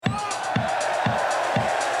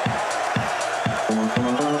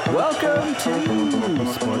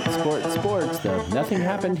to Sports, the Nothing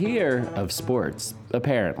Happened Here of sports,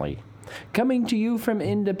 apparently. Coming to you from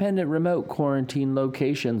independent remote quarantine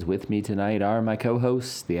locations with me tonight are my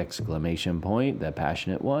co-hosts, the exclamation point, the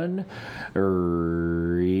passionate one,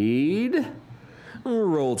 Reed.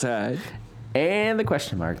 Roll Tide. And the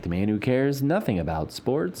question mark, the man who cares nothing about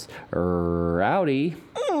sports, Rowdy.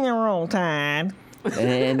 Roll Tide.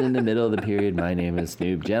 And in the middle of the period, my name is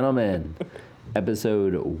Snoop. Gentlemen,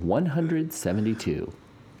 episode 172.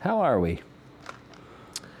 How are we?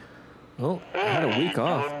 Well, I had a week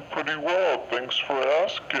off. Doing pretty well. Thanks for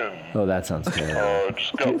asking. Oh, that sounds terrible.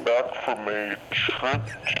 Just got back from a trip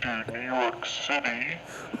to New York City.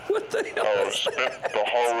 What the hell? Spent the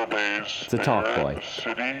holidays It's a talk there boy. in the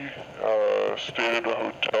city. Stayed at a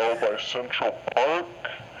hotel by Central Park.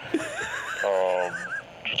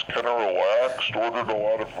 Just kind of relaxed. Ordered a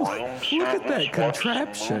lot of room service. Look at that watched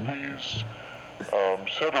some contraption. movies.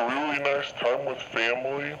 Just had a really nice time with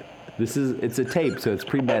family. It's a tape, so it's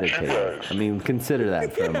premeditated. I mean, consider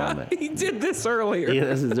that for a moment. He did this earlier. Yeah,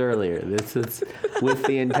 this is earlier. This is with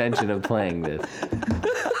the intention of playing this.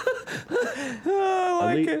 Oh,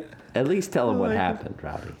 I like it. At least tell him what happened,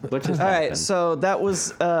 Rowdy. What just All happened? right, so that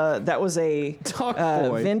was a Talk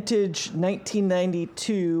boy. vintage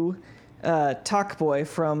 1992 talk boy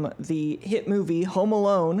from the hit movie Home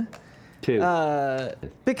Alone. Two.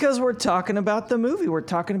 Because we're talking about the movie, we're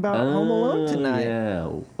talking about Home Alone tonight.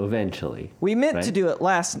 Yeah, eventually. We meant Right? to do it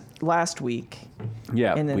last week,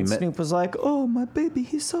 Yeah, and then we met. Snoop was like, "Oh, my baby,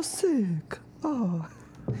 he's so sick." Oh,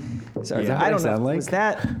 sorry, Is that what I I don't sound know. like? Was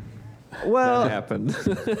that? Well, That happened.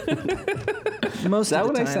 most Is that of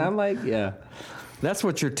what the I time. sound like? Yeah. That's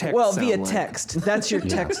what your text Well, sound via like. text. That's your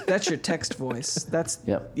text. That's your text voice. That's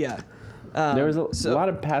Yep. yeah. There was a so- lot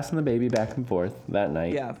of passing the baby back and forth that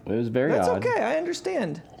night. Yeah. It was very That's odd. okay. I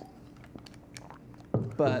understand.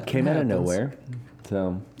 But Came out of happens. nowhere.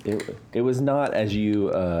 So it was not as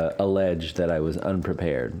you alleged that I was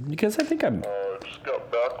unprepared, because I think I'm. Just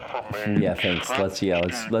got back from a Yeah, thanks. trip Let's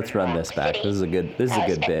to run New this York back. This is a good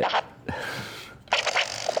bit.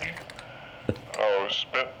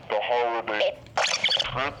 Spent the holiday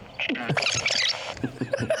trip to...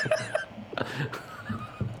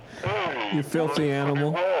 Hey, You filthy doing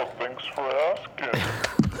animal. pretty well. Thanks for asking.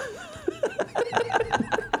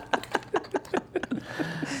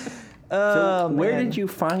 So where man. did you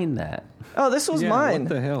find that? oh, this was Yeah, mine. what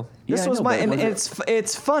the hell? This Yeah, I was know, mine, but and was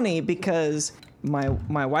it's funny because my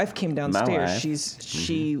wife came downstairs. wife.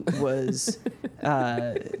 She was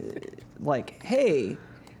like, "Hey,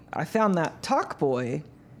 I found that Talk Boy,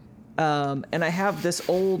 and I have this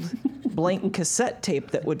old blank cassette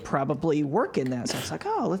tape that would probably work in that." So I was like,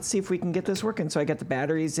 "Oh, let's see if we can get this working." So I got the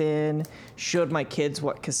batteries in, showed my kids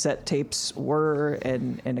what cassette tapes were,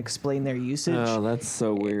 and explained their usage. Oh, that's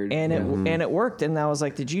so weird. And it worked. And I was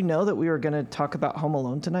like, "Did you know that we were going to talk about Home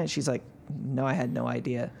Alone tonight?" She's like, "No, I had no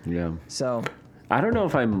idea." Yeah. So I don't know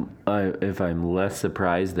if I'm less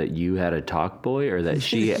surprised that you had a talk boy or that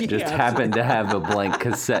she just happened to have a blank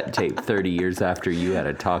cassette tape 30 years after you had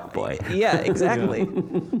a talk boy. yeah, exactly.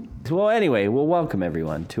 Well, anyway, we'll welcome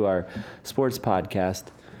everyone to our sports podcast.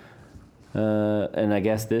 And I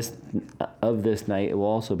guess this night it will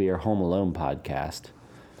also be our Home Alone podcast.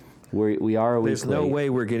 We are a week There's no late. way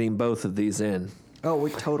we're getting both of these in. Oh, we're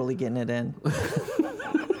totally getting it in.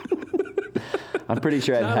 I'm pretty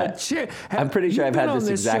sure I've You've had been on this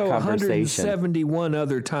exact show conversation. 171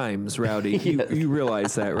 other times, Rowdy. You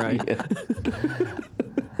realize that, right?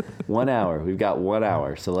 1 hour. We've got 1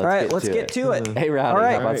 hour. So let's All right, get let's to get it. to it. Hey, Rowdy, All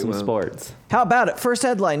right. how about All right, some well. sports? How about it? First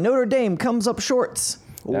headline: Notre Dame comes up shorts.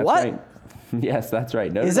 That's What? right. Yes, that's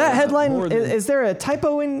right. Is that headline? more than- Is there a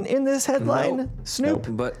typo in this headline, Nope. Snoop?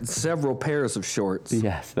 But several pairs of shorts.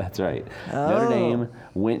 Yes, that's right. Oh. Notre Dame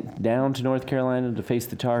went down to North Carolina to face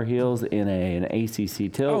the Tar Heels in an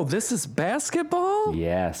ACC tilt. Oh, this is basketball?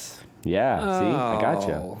 Yes. Yeah. See, I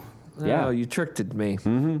gotcha. Oh. Yeah. Oh, you tricked me.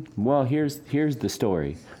 Well, here's the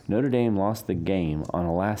story. Notre Dame lost the game on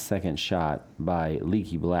a last-second shot by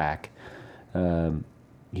Leaky Black.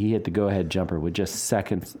 He hit the go-ahead jumper with just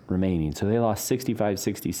seconds remaining, so they lost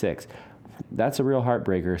 65-66. That's a real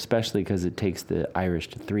heartbreaker, especially because it takes the Irish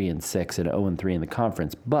to 3-6 and 0-3 in the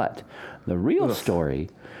conference. But the real story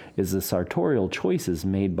is the sartorial choices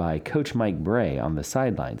made by Coach Mike Bray on the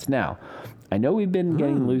sidelines. Now, I know we've been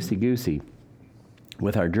getting loosey-goosey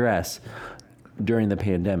with our dress during the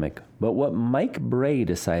pandemic, but what Mike Bray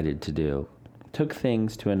decided to do took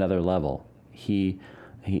things to another level.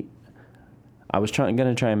 I was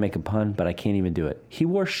gonna try and make a pun, but I can't even do it. He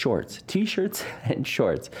wore shorts, t-shirts, and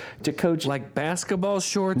shorts to coach. Like basketball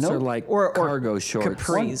shorts or Nope. like Or cargo shorts?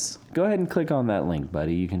 Capris. Go ahead and click on that link,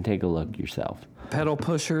 buddy. You can take a look yourself. Pedal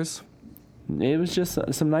pushers? It was just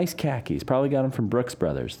some nice khakis. Probably got them from Brooks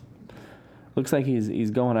Brothers. Looks like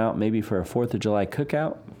he's going out maybe for a 4th of July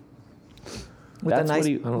cookout. With That's a what nice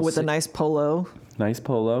he- a nice polo Nice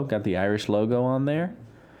polo. Got the Irish logo on there.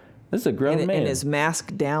 This is a grown and, man. and his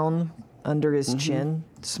mask down under his chin.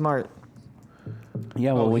 Smart.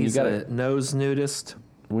 Yeah, well, when you he's got a nose nudist.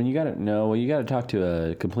 when you got to you got to talk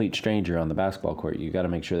to a complete stranger on the basketball court. You got to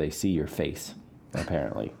make sure they see your face.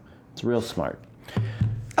 Apparently, it's real smart.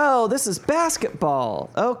 Oh, this is basketball.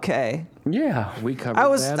 Okay. Yeah, We covered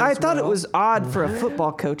that I as thought it well. was odd for a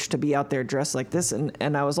football coach to be out there dressed like this,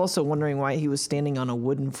 and I was also wondering why he was standing on a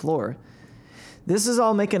wooden floor. This is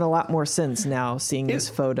all making a lot more sense now, seeing this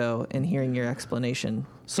photo and hearing your explanation.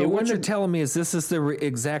 So It what wouldn't you're have- telling me is this is the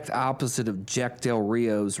exact opposite of Jack Del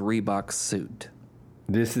Rio's Reebok suit.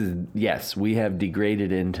 this is yes. We have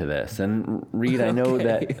degraded into this, and Reed, I know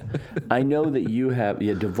Okay. that you have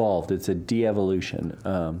devolved. It's a de-evolution.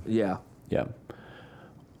 Yeah. Yeah.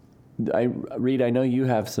 Reed, I know you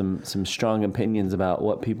have some strong opinions about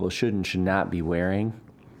what people should and should not be wearing.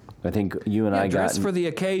 I think you and I got Dress for the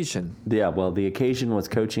occasion. yeah. Well, the occasion was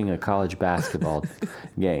coaching a college basketball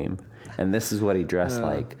game, and this is what he dressed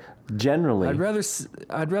like. Generally,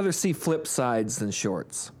 I'd rather see flip sides than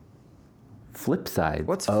shorts. flip sides.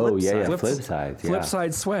 What's oh flip yeah, sides? flip sides. Yeah. Flip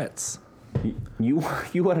side sweats. You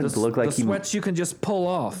wanted to look like the you. sweats you can just pull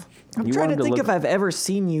off. I'm You trying wanted to to think look- if I've ever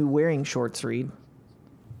seen you wearing shorts, Reed.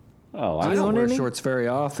 Oh, I I don't own wear any? shorts very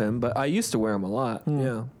often, but I used to wear them a lot.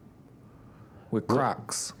 Yeah. With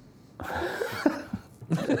Crocs.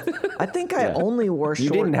 I think I only wore shorts. You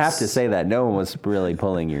didn't have to say that. No one was really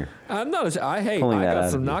pulling your. I'm not. I Pulling that got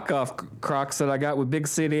out some of you. knockoff Crocs that I got with Big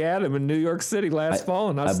City Adam in New York City last fall,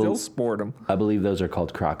 and I I still bel- sport them. I believe those are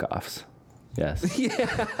called crock-offs. Yes,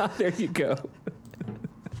 Yeah, there you go.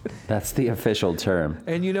 that's the official term.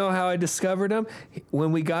 And you know how I discovered him?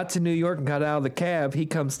 When we got to New York and got out of the cab, he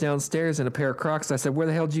comes downstairs in a pair of Crocs. I said, "Where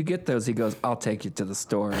the hell did you get those?" He goes, "I'll take you to the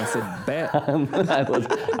store." And I said, "Bet."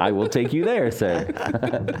 I will take you there, sir.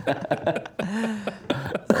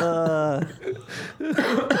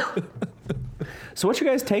 So what's your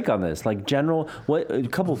guys' take on this? Like a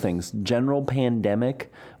couple things. General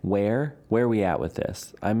pandemic, where are we at with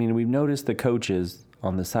this? I mean, we've noticed the coaches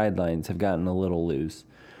on the sidelines have gotten a little loose.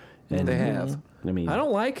 And They have. I mean, I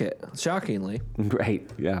don't like it, shockingly. right,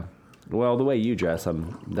 yeah. Well, the way you dress,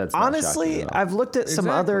 that's not Honestly, shocking at all. I've looked at some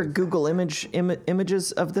other Exactly. Google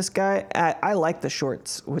images of this guy. I like the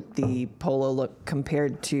shorts with the polo look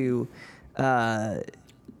compared to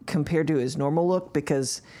his normal look,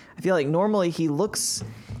 because I feel like normally he looks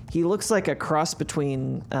like a cross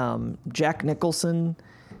between Jack Nicholson,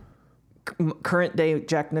 current day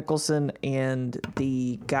Jack Nicholson, and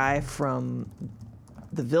the guy from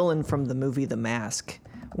the villain from the movie The Mask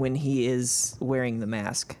when he is wearing the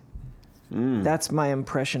mask. That's my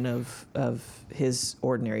impression of his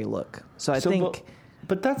ordinary look. So I think,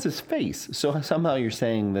 but that's his face. So somehow you're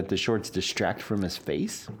saying that the shorts distract from his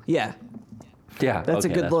face? yeah, Yeah, That's a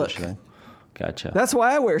good what look. you're saying. Gotcha. that's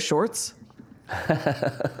why I wear shorts.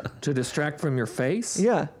 To distract from your face?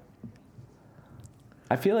 Yeah.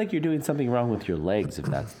 I feel like you're doing something wrong with your legs if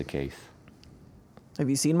that's the case. Have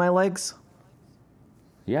you seen my legs?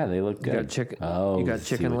 Yeah, they look good. got chicken- Oh, you got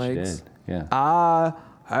see chicken what you legs? did. Yeah. I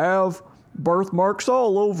have birthmarks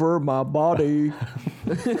all over my body.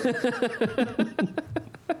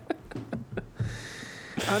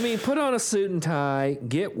 I mean, put on a suit and tie,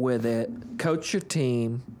 get with it, coach your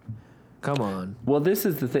team. Come on. Well, this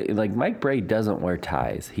is the thing. Like, Mike Bray doesn't wear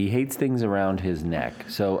ties. He hates things around his neck.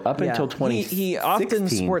 So up until 2016, he often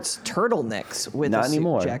sports turtlenecks with Not a suit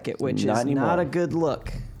anymore. jacket, which Not is anymore. not a good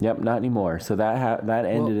look. Yep, not anymore. So that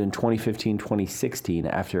ended in 2015, 2016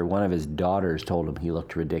 after one of his daughters told him he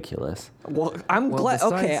looked ridiculous. Well, I'm Well, glad.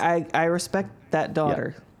 besides- Okay, I respect that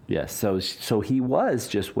daughter. Yes. So he was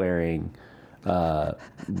just wearing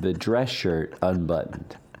the dress shirt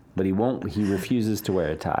unbuttoned, but he refuses to wear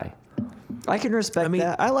a tie. I can respect mean,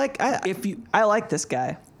 that. I like this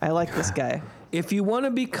guy. I like this guy. If you want to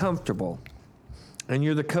be comfortable and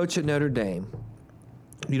you're the coach at Notre Dame,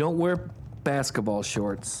 you don't wear basketball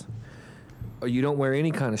shorts or you don't wear any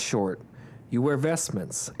kind of short. You wear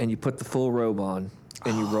vestments and you put the full robe on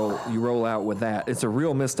and you roll out with that. It's a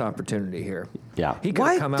real missed opportunity here. Yeah. He could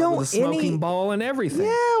Why have come out don't with a smoking any- ball and everything.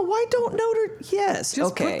 Yeah, why don't Notre? Yes.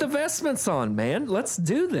 Just okay. put the vestments on, man. Let's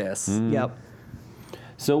do this. Yep.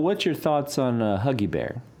 So what's your thoughts on Huggy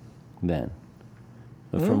Bear then?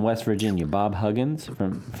 from West Virginia. Bob Huggins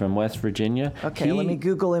from West Virginia. Okay, let me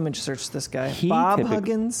Google image search this guy. he Bob typic-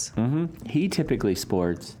 Huggins. He typically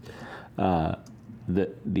sports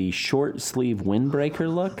the short sleeve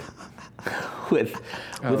windbreaker look with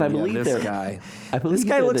I believe this guy. I believe This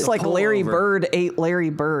guy they're looks the- like Larry Bird ate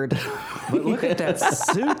Larry Bird. But look at that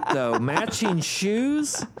suit, though. Matching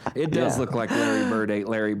shoes. It does Yeah. look like Larry Bird ate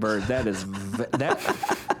Larry Bird. That is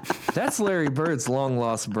that's Larry Bird's long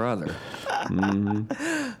lost brother.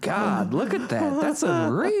 God, look at that. That's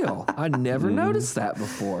unreal. I never noticed that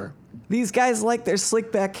before. These guys like their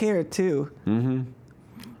slick back hair too.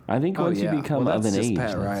 I think once you become well, of that's an just age,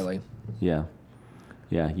 Pat Riley. yeah,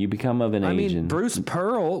 you become of an I age. mean, and, Bruce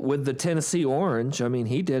Pearl with the Tennessee Orange. I mean,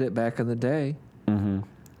 he did it back in the day.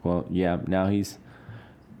 well, yeah, now he's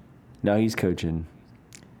coaching.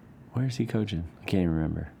 Where is he coaching? I can't even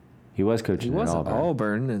remember. He was He coaching was at at Auburn.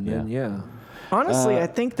 Auburn, and then Yeah. Honestly, I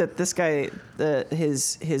think that this guy,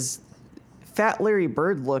 his fat Larry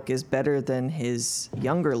Bird look is better than his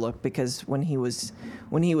younger look, because when he was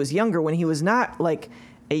younger, when he was not like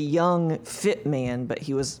a young fit man, but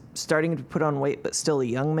he was starting to put on weight but still a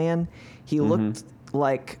young man, he looked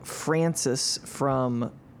like Francis from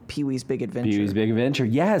Pee-wee's Big Adventure. Pee-wee's Big Adventure.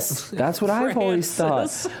 Yes, that's what I've always thought.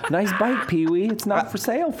 Nice bike, Pee-wee. It's not for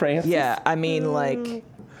sale, Francis. Yeah, I mean like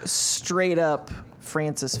straight up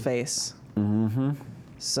Francis face.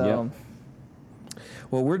 So. Yep.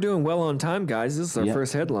 well, we're doing well on time, guys. This is our Yep.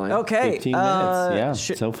 first headline. Okay. 15 minutes. Yeah,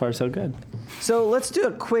 sh- so far so good. So let's do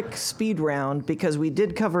a quick speed round, because we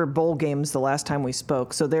did cover bowl games the last time we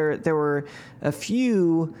spoke. So there were a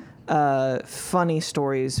few funny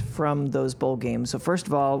stories from those bowl games. So first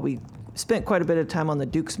of all, we spent quite a bit of time on the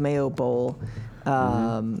Duke's Mayo Bowl.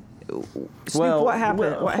 Snoop, Well, what happened?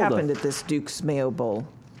 well, What hold happened on. at this Duke's Mayo Bowl?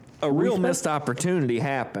 A real missed opportunity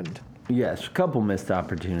happened. Yes, a couple missed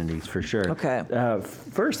opportunities for sure. Okay.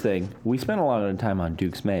 First thing, we spent a lot of time on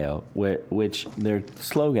Duke's Mayo, which their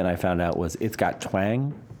slogan I found out was "It's got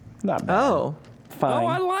twang." Not bad. Oh, Fine. Oh,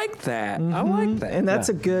 I like that. I like that. and that's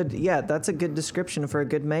a good that's a good description for a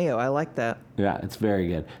good mayo. I like that. Yeah, it's very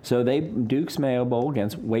good. So Duke's Mayo Bowl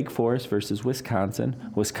against Wake Forest versus Wisconsin.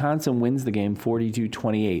 Wisconsin wins the game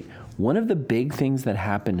 42-28. One of the big things that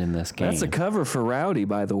happened in this game That's a cover for Rowdy,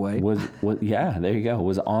 by the way. was yeah, there you go,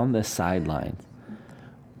 was on the sidelines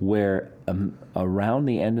where around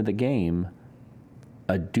the end of the game,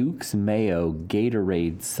 a Duke's Mayo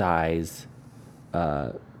Gatorade size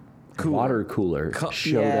water cooler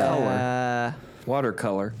showed up. Yeah.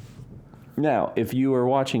 Watercolor. Now, if you were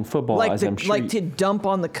watching football, Like as I'm sure to dump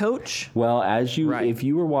on the coach. well, Right. if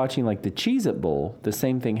you were watching like the Cheez-It Bowl, the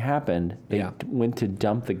same thing happened. They Yeah. went to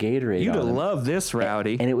dump the Gatorade You'd on have them, loved this,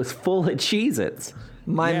 Rowdy. and it was full of Cheez-Its.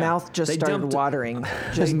 My Yeah, mouth just they started dumped- watering.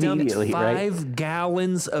 They dumped immediately, right? 5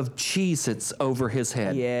 gallons of Cheez-Its over his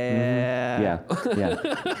head. Yeah.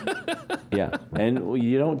 Yeah. And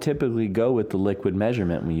you don't typically go with the liquid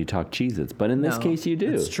measurement when you talk Cheez-Its, but in this No, case you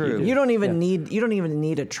do. it's true. do. You don't even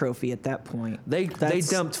need a trophy at that point. They That's-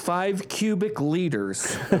 dumped 5 cubic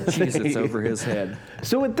liters of Cheez-Its over his head.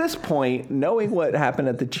 So at this point, knowing what happened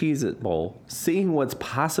at the Cheez-It Bowl, seeing what's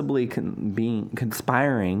possibly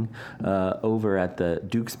conspiring over at the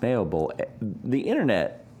Duke's Mayo Bowl, the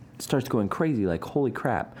internet starts going crazy. Like, holy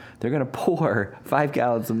crap! They're gonna pour 5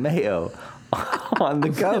 gallons of mayo on the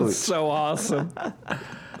coach. So awesome.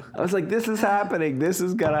 I was like, this is happening. This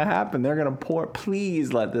is gonna happen. They're gonna pour.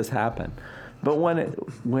 Please let this happen. But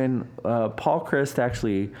when Paul Chryst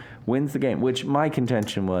actually wins the game, which my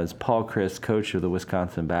contention was Paul Chryst, coach of the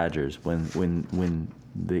Wisconsin Badgers, when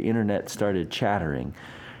the internet started chattering,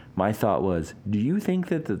 my thought was, do you think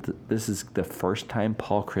that this is the first time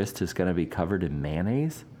Paul Chryst is going to be covered in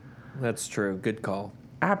mayonnaise? That's true. Good call.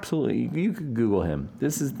 Absolutely. You could Google him.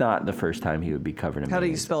 This is not the first time he would be covered in How do you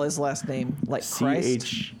mayonnaise. spell his last name? Like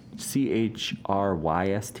Christ?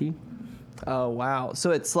 Chryst. Oh wow.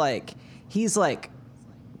 So it's like he's like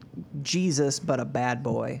Jesus, but a bad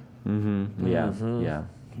boy. Yeah.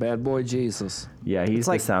 Bad boy Jesus. Yeah, he's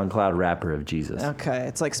like- the SoundCloud rapper of Jesus. Okay,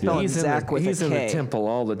 it's like spelling He's Zach with he's a in K. the temple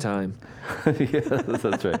all the time. Yes,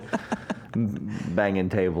 that's right. Banging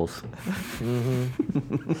tables.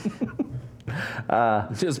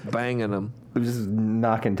 Just banging them. Just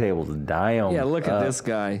knocking tables. Down. Yeah, look at this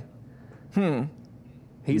guy.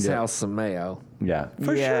 He's Yeah. House some Mayo. Yeah,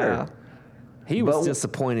 for Yeah. sure. He was But-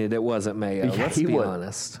 disappointed it wasn't Mayo. Yeah, Let's he be was.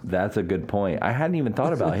 honest. That's a good point. I hadn't even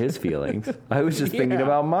thought about his feelings. I was just thinking Yeah.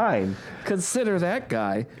 about mine. Consider that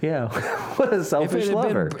guy. Yeah. What a If selfish it,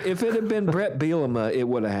 lover. if it had been Brett Bielema, it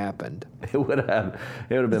would have happened. It would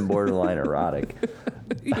have been borderline erotic.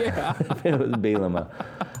 Yeah. It was Bielema.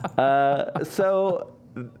 So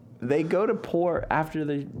they go to pour after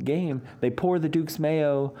the game. They pour the Duke's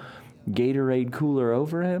Mayo Gatorade cooler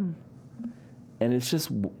over him, and it's just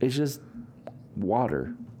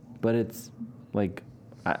water, but it's like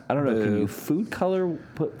I don't know. Can you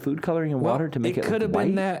put food coloring in water to make it could look have white?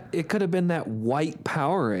 been that. It could have been that white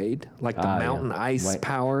Powerade, like the Mountain Ice White.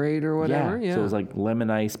 Powerade or whatever. Yeah. So it was like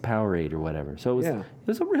lemon ice Powerade or whatever. So it Yeah.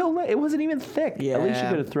 was a real. It wasn't even thick. At least you Yeah.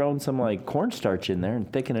 could have thrown some like cornstarch in there and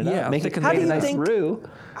thicken it Yeah, up. Make it thicken How make do a you nice think- roux.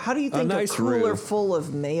 How do you think a nice cooler roux. full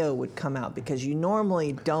of mayo would come out? Because you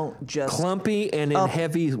normally don't just. clumpy and in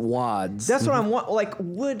heavy wads. That's what I'm like.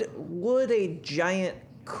 Would a giant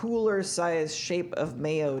cooler size shape of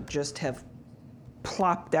mayo just have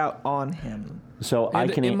plopped out on him? So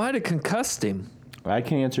it might have concussed him. I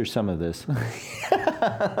can answer some of this.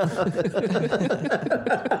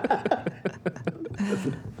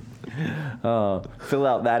 Fill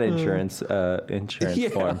out that insurance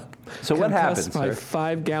form. So what happens, Concussed by sir?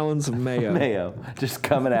 5 gallons of mayo. Mayo just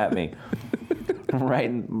coming at me, right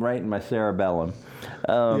in my cerebellum.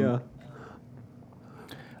 Yeah.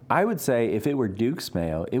 I would say if it were Duke's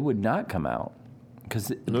Mayo, it would not come out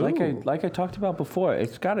because, Ooh. like I talked about before,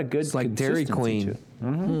 it's got a good. It's like Dairy consistency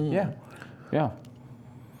Queen. to it. Yeah.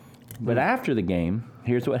 But after the game,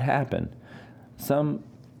 here's what happened.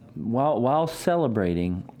 While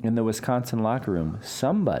celebrating in the Wisconsin locker room,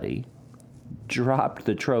 somebody dropped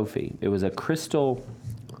the trophy. It was a crystal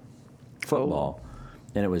football,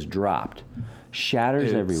 and it was dropped. Shatters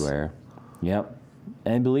Oops. everywhere. Yep.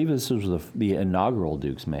 And I believe this was the inaugural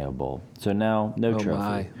Duke's Mayo Bowl. So now, no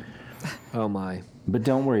trophy. Oh, my. But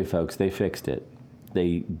don't worry, folks. They fixed it.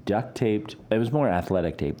 They duct taped. It was more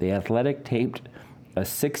athletic tape. They athletic taped a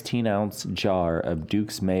 16-ounce jar of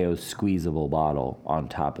Duke's Mayo squeezable bottle on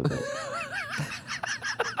top of it.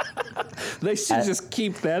 They should just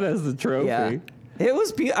keep that as the trophy. Yeah, it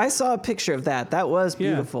was. I saw a picture of that. That was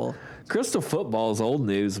Yeah. beautiful. Crystal football's old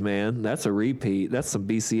news, man. That's a repeat. That's some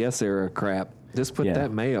BCS era crap. Just put Yeah.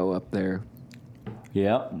 that mayo up there.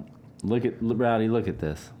 Yep. Rowdy, look at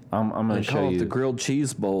this. I'm going to And show call it you. the grilled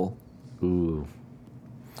cheese bowl. Ooh.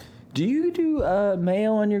 Do you do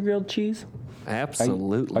mayo on your grilled cheese?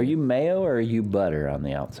 Absolutely. Are you mayo or are you butter on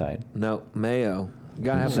the outside? No, mayo. You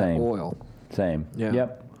gotta have Same. that oil. Same. Yeah.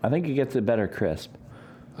 Yep. I think it gets a better crisp.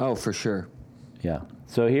 Oh, for sure. Yeah.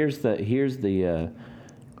 So here's the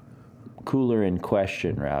cooler in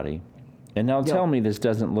question, Rowdy. And now tell me this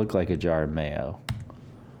doesn't look like a jar of mayo.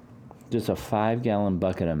 Just a 5-gallon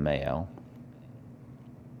bucket of mayo.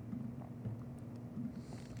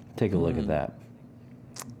 Take a look at that.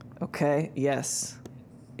 Okay. Yes,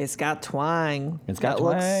 it's got twang. It's got That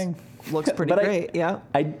twang. Looks pretty But great. Yeah.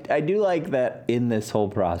 I do like that in this whole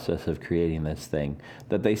process of creating this thing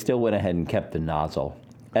that they still went ahead and kept the nozzle.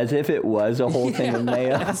 As if it was a whole thing of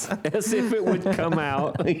mayo. As if it would come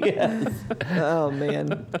out. Yes. Oh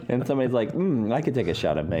man. And somebody's like, I could take a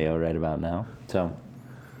shot of mayo right about now. So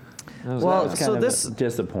Well, it's so kind of this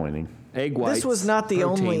disappointing. Egg whites. this was not the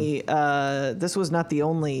protein. only this was not the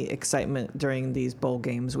only excitement during these bowl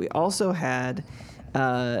games. We also had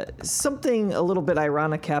something a little bit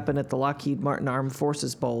ironic happen at the Lockheed Martin Armed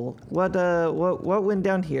Forces Bowl. What went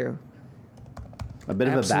down here? A bit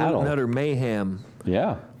of a Absolute battle. and utter mayhem.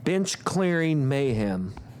 Yeah. Bench clearing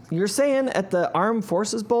mayhem. You're saying at the Armed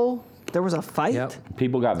Forces Bowl there was a fight? Yep.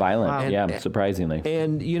 People got violent. Wow. Yeah, surprisingly.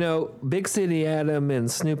 And, you know, Big City Adam and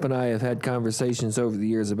Snoop and I have had conversations over the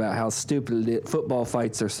years about how stupid football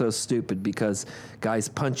fights are so stupid because guys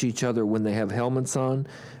punch each other when they have helmets on.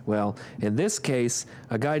 Well, in this case,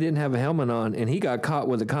 a guy didn't have a helmet on, and he got caught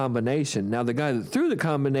with a combination. Now, the guy that threw the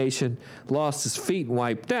combination lost his feet and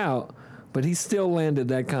wiped out, but he still landed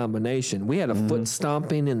that combination. We had a foot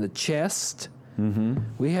stomping in the chest. Mm-hmm.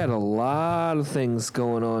 We had a lot of things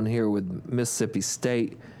going on here with Mississippi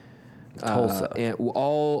State. Tulsa. And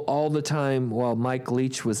all the time while Mike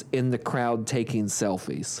Leach was in the crowd taking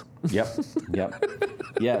selfies. Yep.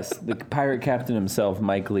 Yes, the pirate captain himself,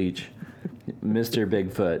 Mike Leach, Mr.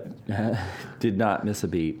 Bigfoot, did not miss a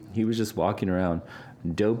beat. He was just walking around,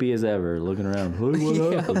 dopey as ever, looking around. Hey,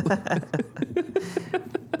 what up?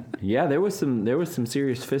 Yeah, there was some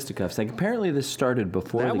serious fisticuffs. Like apparently this started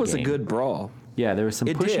before the game. That was a good brawl. Yeah, there was some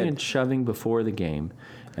It pushing did. and shoving before the game,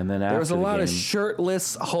 and then after There was a the lot game, of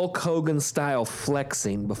shirtless Hulk Hogan style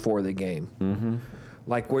flexing before the game. Mm-hmm.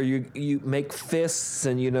 Like where you make fists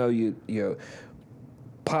and you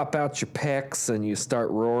pop out your pecs and you start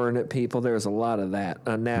roaring at people. There's a lot of that.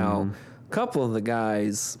 Now, a couple of the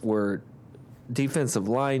guys were defensive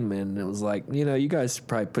linemen. And it was like, you guys should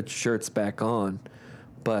probably put your shirts back on.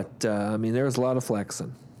 But, there was a lot of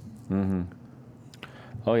flexing.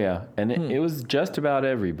 Oh yeah, and it was just about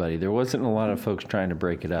everybody. There wasn't a lot of folks trying to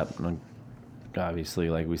break it up. And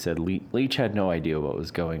obviously, like we said, Leach had no idea what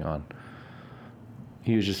was going on.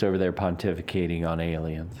 He was just over there pontificating on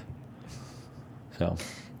aliens. So,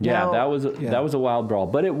 yeah, Now- that was a wild brawl.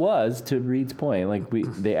 But it was, to Reed's point, like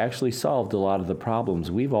they actually solved a lot of the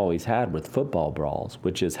problems we've always had with football brawls,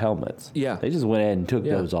 which is helmets. Yeah. They just went ahead and took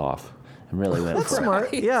Yeah. those off and really went for it.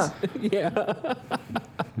 Smart. Yeah. Yeah.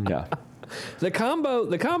 Yeah. The combo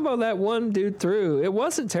that one dude threw, it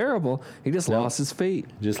wasn't terrible. He just lost his feet.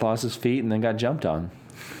 Just lost his feet and then got jumped on.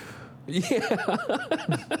 Yeah.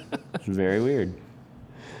 It's very weird.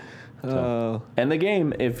 Oh. And the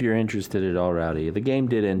game, if you're interested at all, Rowdy, the game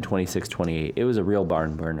did end 26-28. It was a real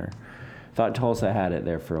barn burner. Thought Tulsa had it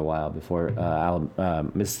there for a while before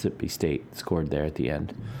Mississippi State scored there at the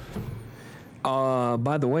end.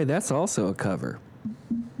 By the way, that's also a cover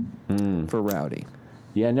for Rowdy.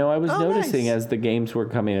 Yeah, no, I was Oh, noticing nice. as the games were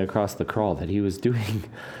coming across the crawl that he was doing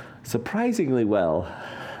surprisingly well.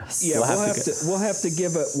 Yeah, we'll have to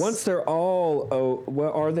give it once they're all.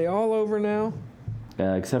 Well, are they all over now?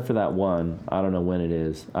 Except for that one. I don't know when it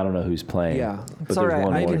is. I don't know who's playing. Yeah. But It's all there's right.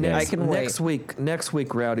 one I more can- game. I can wait. Next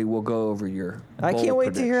week, Rowdy will go over your. I bold can't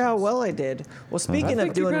wait to hear how predictions. well I did. Well, I speaking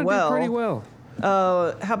think of you're doing gonna do pretty well.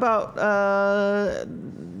 how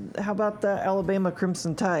about the Alabama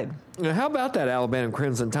Crimson Tide? Now, how about that Alabama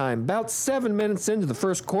Crimson Tide? About 7 minutes into the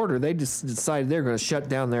first quarter, they just decided they're going to shut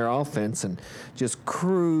down their offense and just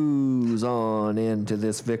cruise on into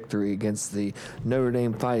this victory against the Notre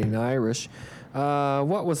Dame Fighting Irish.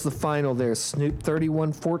 What was the final there, Snoop?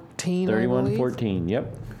 31-14, 31-14,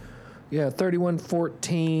 yep. Yeah,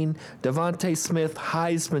 31-14. Devontae Smith,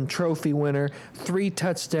 Heisman Trophy winner, 3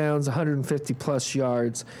 touchdowns, 150-plus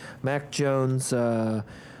yards. Mac Jones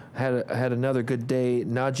had another good day.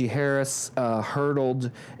 Najee Harris hurdled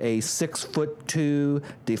a 6'2"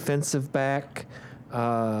 defensive back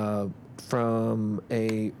from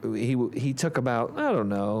a he took about, I don't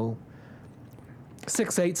know,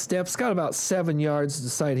 6-8 steps, got about 7 yards,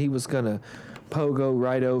 decided he was going to pogo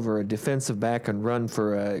right over a defensive back and run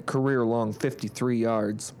for a career-long 53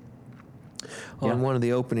 yards on one of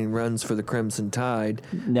the opening runs for the Crimson Tide.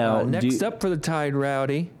 Now, next up for the Tide,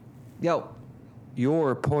 Rowdy, Yo,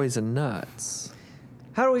 your Poison Nuts.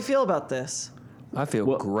 how do we feel about this? I feel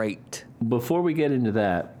Well- great. Before we get into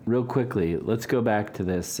that, real quickly, let's go back to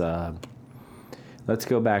this.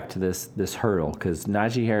 This hurdle, because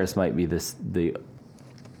Najee Harris might be the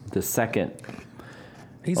second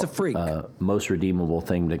He's a freak. most redeemable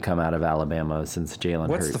thing to come out of Alabama since Jalen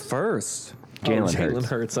What's Hurts. the first? Jalen Jalen Hurts.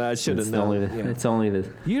 Hurts. I should have It's known. only Yeah. it's only the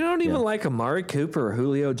You don't even yeah. like Amari Cooper or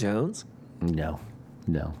Julio Jones? no,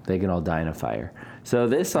 they can all die in a fire. So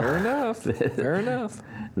this Fair enough. Fair enough.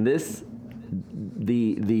 this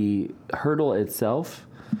the hurdle itself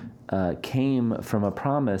came from a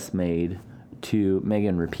promise made to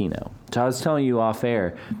Megan Rapinoe. So I was telling you off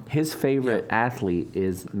air, his favorite athlete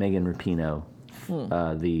is Megan Rapinoe,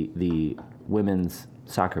 the women's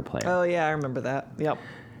soccer player. Oh yeah, I remember that. Yep.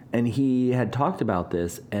 And he had talked about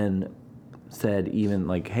this and said even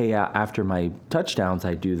like, hey, after my touchdowns,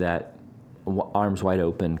 I do that arms wide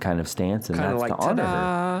open kind of stance, and Kind of that's like to honor her.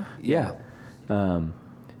 ta-da. Yeah.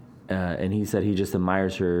 And he said he just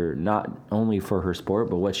admires her not only for her sport,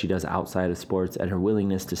 but what she does outside of sports and her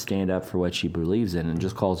willingness to stand up for what she believes in, and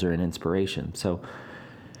just calls her an inspiration. So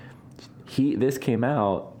this came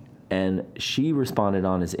out, and she responded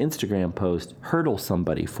on his Instagram post, "Hurdle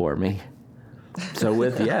somebody for me." So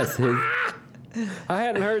with I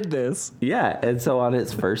hadn't heard this. and so on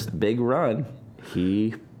his first big run,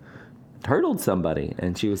 he hurdled somebody,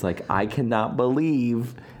 and she was like, "I cannot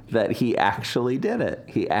believe that he actually did it.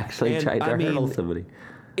 He actually And, tried to I mean- hurdle somebody."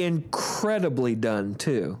 Incredibly done,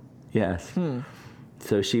 too. Yes.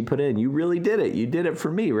 So she put in, "You really did it. You did it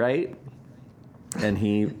for me, right?" And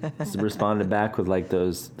he responded back with like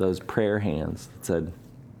those prayer hands that said,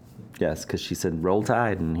 yes, because she said, "Roll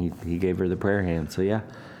Tide," and he gave her the prayer hand. So yeah.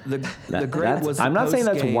 The great That's- was I'm the not saying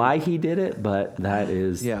that's post-game. why he did it, but that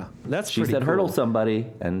is. Yeah, that's She pretty said, cool. "Hurdle somebody,"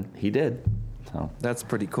 and he did. So That's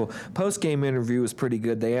pretty cool. Post-game interview was pretty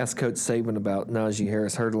good. They asked Coach Saban about Najee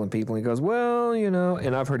Harris hurdling people, and he goes, "Well,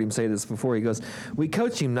 and I've heard him say this before. He goes, we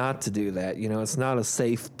coach him not to do that. It's not a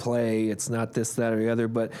safe play. It's not this, that, or the other."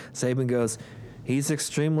 But Saban goes, he's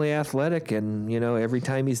extremely athletic, and, every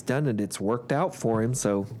time he's done it, it's worked out for him.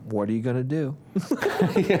 So what are you going to do?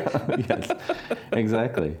 yes,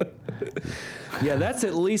 exactly. Yeah, that's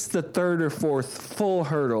at least the third or fourth full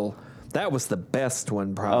hurdle. That was the best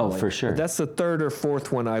one, probably. Oh, for sure. But that's the third or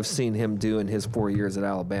fourth one I've seen him do in his 4 years at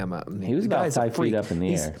Alabama. I mean, He was the about guy's a 5 feet freak. up in the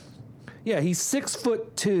He's- air. Yeah, he's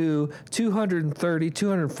 6'2", 230,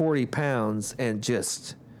 240 pounds, and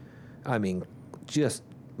just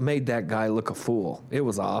made that guy look a fool. It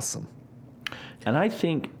was awesome. And I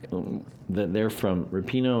think that they're from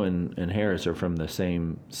Rapinoe and Harris are from the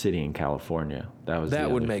same city in California.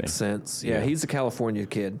 That would make thing. sense. Yeah, Yeah. he's a California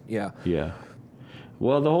kid. Yeah. Yeah.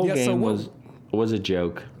 Well, the whole Yeah, so game what- was a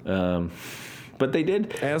joke, but they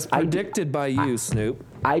did As predicted by you, Snoop.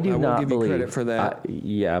 I do will not give believe you credit for that.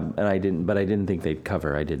 yeah, and I didn't think they'd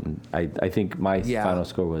cover. I think my Yeah. final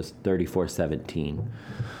score was 34-17.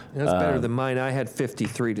 That's better than mine. I had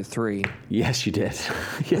 53-3. Yes, you did.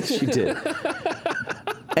 Yes, you did.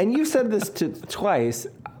 And you said this twice.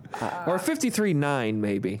 Or 53-9,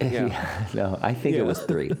 maybe. Yeah. No, I think it was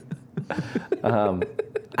 3.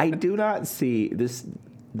 I do not see this.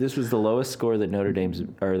 This was the lowest score that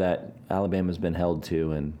that Alabama's been held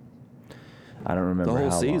to, and I don't remember The whole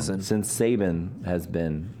how season. long. Since Saban has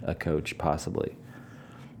been a coach, possibly.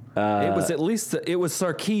 It was at least, it was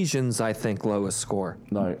Sarkisian's, I think, lowest score.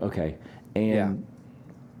 No, okay, and Yeah.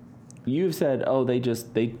 you've said, oh, they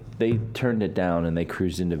turned it down and they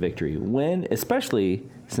cruised into victory. When, especially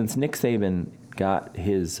since Nick Saban got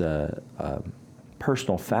his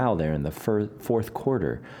personal foul there in the fourth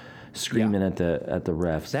quarter, screaming at the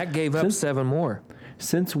refs. That gave up 7 more.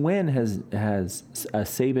 Since when has a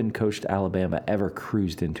Saban coached Alabama ever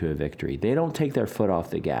cruised into a victory? They don't take their foot off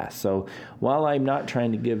the gas. So while I'm not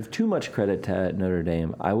trying to give too much credit to Notre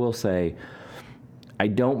Dame, I will say I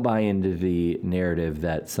don't buy into the narrative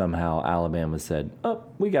that somehow Alabama said, oh,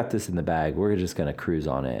 we got this in the bag, we're just going to cruise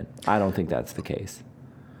on in. I don't think that's the case.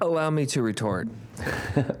 Allow me to retort.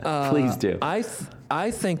 Please do. I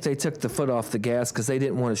think they took the foot off the gas because they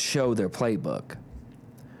didn't want to show their playbook.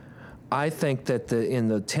 I think that in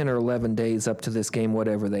the 10 or 11 days up to this game,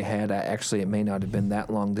 whatever they had, actually it may not have been that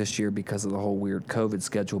long this year because of the whole weird COVID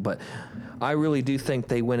schedule, but I really do think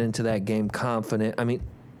they went into that game confident. I mean,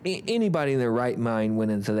 anybody in their right mind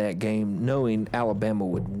went into that game knowing Alabama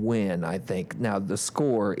would win, I think. Now, the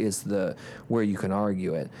score is where you can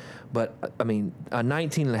argue it. But, I mean, a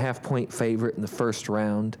 19.5-point favorite in the first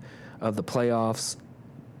round of the playoffs,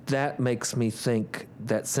 that makes me think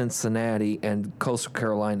that Cincinnati and Coastal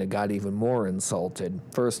Carolina got even more insulted.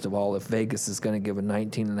 First of all, if Vegas is going to give a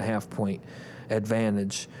 19.5-point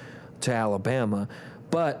advantage to Alabama.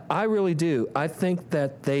 But I really do. I think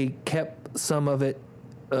that they kept some of it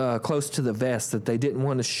close to the vest, that they didn't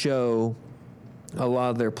want to show a lot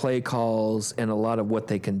of their play calls and a lot of what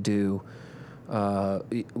they can do.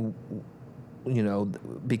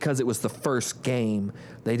 Because it was the first game,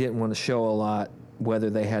 they didn't want to show a lot, whether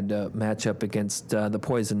they had to match up against the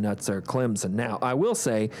Poison Nuts or Clemson. Now, I will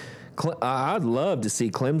say, I'd love to see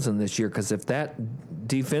Clemson this year, because if that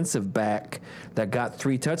defensive back that got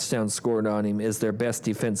 3 touchdowns scored on him is their best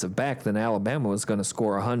defensive back, then Alabama was going to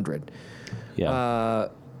score 100. Yeah.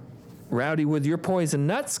 Rowdy, with your Poison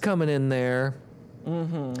Nuts coming in there,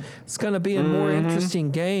 it's going to be a more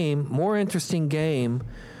interesting game.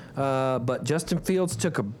 But Justin Fields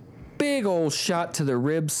took a big old shot to the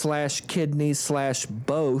ribs / kidneys /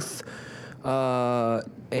 both.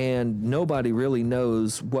 And nobody really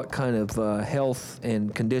knows what kind of health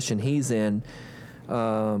and condition he's in.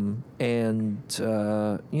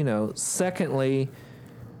 Secondly,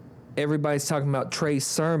 everybody's talking about Trey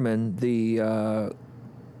Sermon, the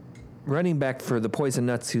running back for the Poison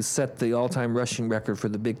Nuts, who set the all-time rushing record for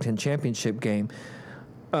the Big Ten championship game.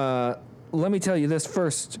 Let me tell you this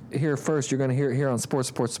first. You're going to hear it here on Sports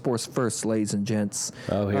First, ladies and gents.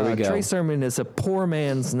 Oh, here we go. Trey Sermon is a poor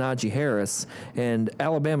man's Najee Harris, and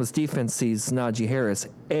Alabama's defense sees Najee Harris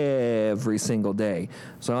every single day.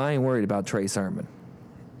 So I ain't worried about Trey Sermon.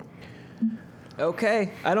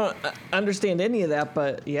 Okay, I don't understand any of that,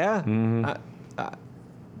 but yeah. You heard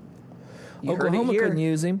it Oklahoma here. couldn't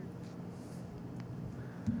use him.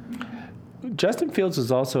 Justin Fields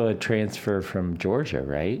was also a transfer from Georgia,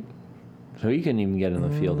 right? So he couldn't even get in the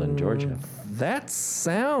field in Georgia. That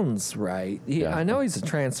sounds right. Yeah. I know he's a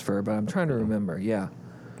transfer, but I'm trying to remember. Yeah.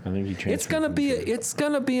 I think he transferred. It's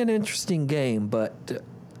gonna be an interesting game, but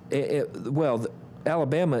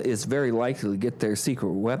Alabama is very likely to get their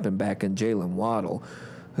secret weapon back in Jalen Waddle,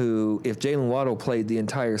 who, if Jalen Waddle played the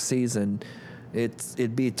entire season,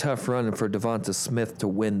 it'd be a tough run for Devonta Smith to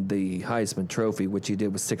win the Heisman Trophy, which he did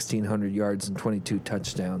with 1,600 yards and 22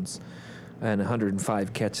 touchdowns and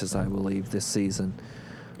 105 catches, I believe, this season.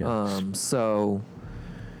 Yes. So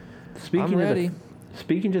Speaking I'm ready.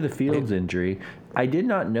 Speaking to the Fields injury, I did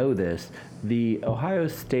not know this. The Ohio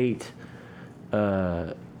State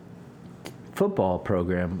football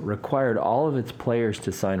program required all of its players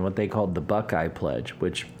to sign what they called the Buckeye Pledge,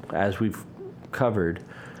 which, as we've covered,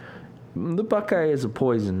 The Buckeye is a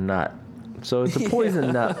poison nut. So it's a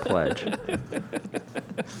poison nut pledge.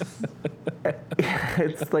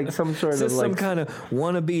 It's like some sort Is of this like some kind of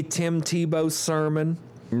wannabe Tim Tebow sermon?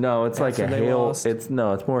 no, it's like a after they hail. lost? It's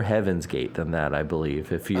more Heaven's Gate than that, I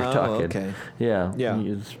believe. If you're Oh, talking, okay. yeah, Yeah.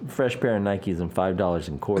 It's fresh pair of Nikes and $5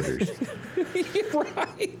 in quarters.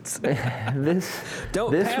 Right. this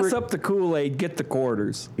Don't this pass up the Kool-Aid. Get the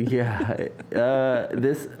quarters. Yeah,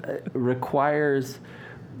 this requires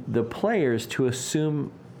the players to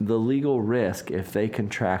assume the legal risk if they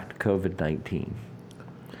contract COVID-19.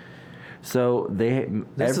 So This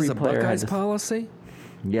every is a player Buckeyes had to, policy?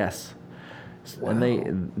 yes, Wow.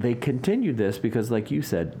 and they continued this because, like you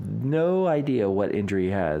said, no idea what injury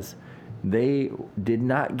he has. They did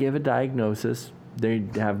not give a diagnosis. They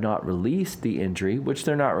have not released the injury, which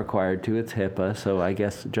they're not required to. It's HIPAA, so I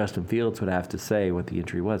guess Justin Fields would have to say what the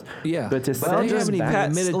injury was. Yeah, but to but send they him haven't even back-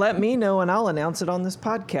 admitted- Let me know and I'll announce it on this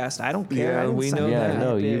podcast. I don't care. Yeah, I didn't we sign know yeah, that.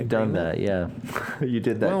 no, big you've done agreement. that. Yeah, you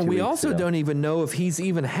did that. Well, 2 we weeks also ago. don't even know if he's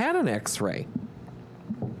even had an X-ray.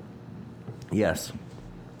 Yes,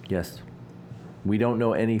 we don't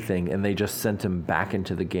know anything, and they just sent him back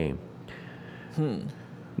into the game.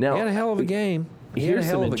 Now He had a hell of a game. He had a here's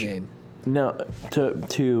hell some of a game. Now,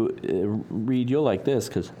 to read, you'll like this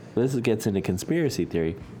because this gets into conspiracy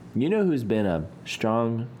theory. You know who's been a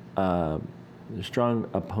strong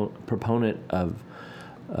proponent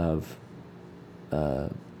of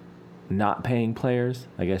not paying players?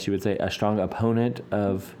 I guess you would say a strong opponent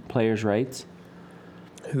of players' rights.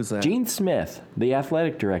 Who's that? Gene Smith, the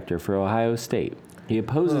athletic director for Ohio State. He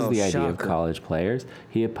opposes Oh, the idea of shocker. college players.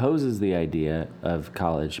 He opposes the idea of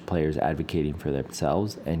college players advocating for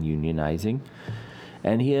themselves and unionizing.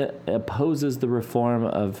 And he opposes the reform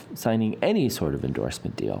of signing any sort of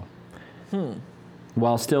endorsement deal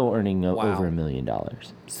while still earning Wow. over $1 million.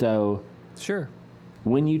 So Sure.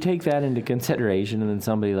 when you take that into consideration, and then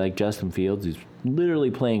somebody like Justin Fields, who's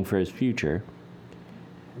literally playing for his future,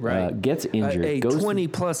 Right. gets injured, A goes to-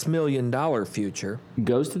 $20+ million future.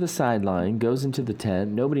 goes to the sideline, goes into the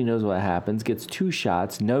tent, nobody knows what happens, gets 2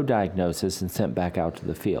 shots, no diagnosis, and sent back out to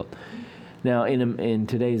the field. Now, in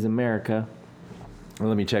today's America, well,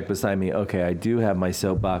 let me check beside me. Okay, I do have my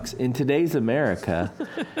soapbox. In today's America,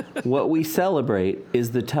 what we celebrate is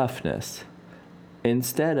the toughness.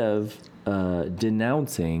 Instead of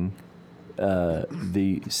denouncing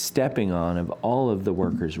the stepping on of all of the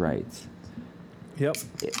workers' rights. Yep.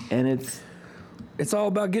 And it's It's all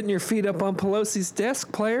about getting your feet up on Pelosi's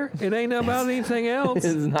desk, player. It ain't about anything else.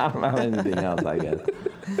 it's not about anything else, I guess.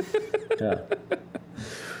 Yeah.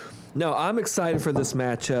 No, I'm excited for this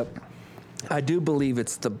matchup. I do believe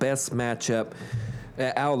it's the best matchup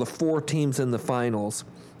out of the 4 teams in the finals,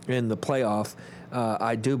 in the playoff.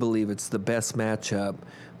 I do believe it's the best matchup.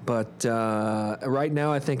 But right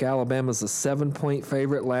now, I think Alabama's a 7-point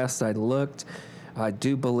favorite. Last I looked, I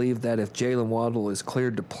do believe that if Jalen Waddle is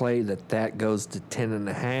cleared to play, that goes to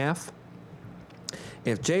 10.5.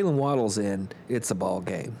 If Jalen Waddle's in, it's a ball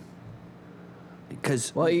game.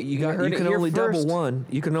 Because Well, you heard it can here only double first. one.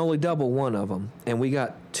 You can only double one of them, and we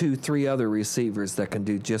got 2-3 other receivers that can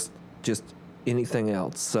do just anything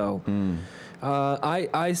else. So,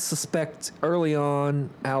 I suspect early on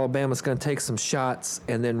Alabama's going to take some shots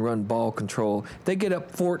and then run ball control. If they get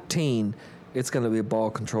up 14, it's going to be a ball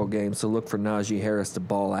control game. So look for Najee Harris to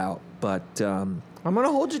ball out. But I'm going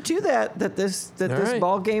to hold you to that this right.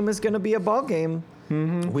 ball game is going to be a ball game.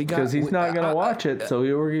 we got Because he's not going to watch it, so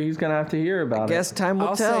he's going to have to hear about Guess it. time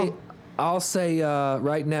will tell. I'll say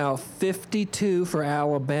right now 52 for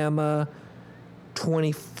Alabama,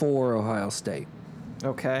 24 Ohio State.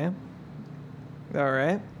 Okay. All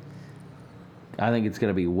right. I think it's going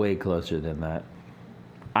to be way closer than that.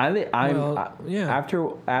 Yeah.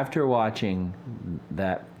 After watching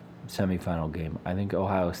that semifinal game, I think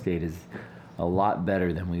Ohio State is a lot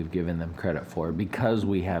better than we've given them credit for because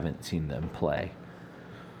we haven't seen them play.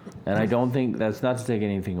 And I don't think that's not to take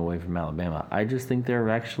anything away from Alabama. I just think they're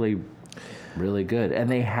actually really good, and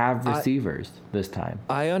they have receivers this time.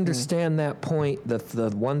 I understand that point. The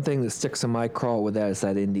one thing that sticks in my craw with that is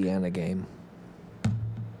that Indiana game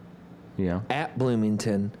You know, at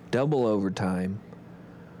Bloomington, double overtime.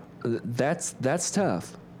 That's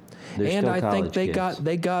tough. They're And still I think college kids.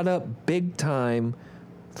 they got up big time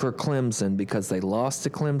for Clemson because they lost to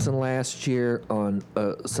Clemson last year on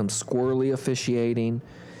some squirrely officiating,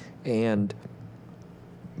 and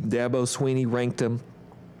Dabo Sweeney ranked them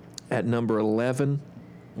at number 11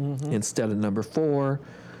 instead of number 4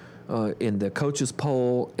 in the coaches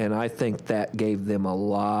poll, and I think that gave them a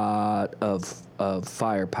lot of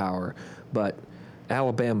firepower. But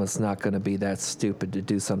Alabama's not going to be that stupid to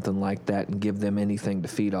do something like that and give them anything to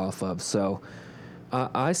feed off of. So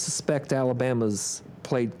I suspect Alabama's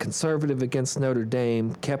played conservative against Notre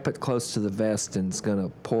Dame, kept it close to the vest, and is going to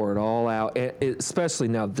pour it all out. Especially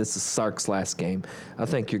now that this is Sark's last game, I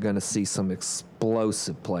think you're going to see some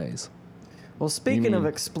explosive plays. Well, speaking of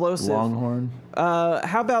explosive, Longhorn.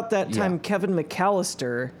 how about that time Yeah. Kevin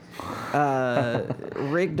McAllister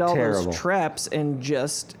rigged all Terrible. those traps and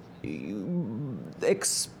just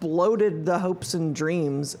exploded the hopes and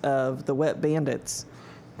dreams of the Wet Bandits?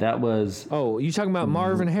 That was Oh, you talking about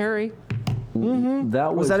Marvin Harry?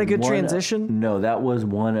 that was that a good one- transition? No, that was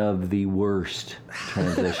one of the worst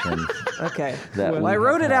transitions. Okay. That Well, we I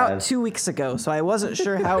wrote have it out had. 2 weeks ago, so I wasn't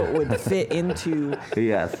sure how it would fit into.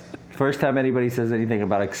 Yes. First time anybody says anything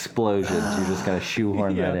about explosions, you're just going to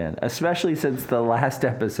shoehorn that in. Especially since the last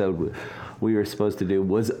episode we were supposed to do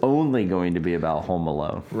was only going to be about Home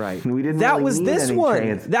Alone. Right. We didn't That really was need this any one.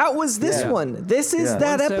 trans- That was this Yeah. one. This is Yeah.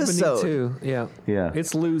 that episode. 172. Yeah. Yeah.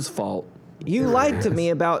 It's Lou's fault. You lied to me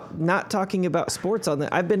about not talking about sports on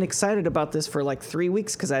that. I've been excited about this for like 3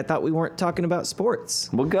 weeks because I thought we weren't talking about sports.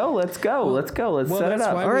 Well, go. Let's go. Let's go. Let's Well, set it that's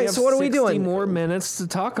up. why All we right, have so what are we 60 doing? more minutes to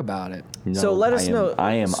talk about it. No, So let us know.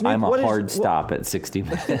 I am. Snoop, I'm what a is- hard what- stop at 60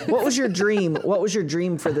 minutes. What was your dream? What was your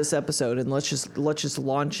dream for this episode? And let's just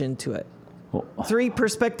launch into it. 3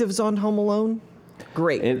 perspectives on Home Alone.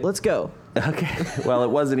 Great. Let's go. Okay. Well, it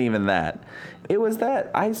wasn't even that. It was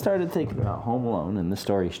that I started thinking about Home Alone and the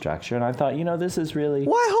story structure, and I thought, this is really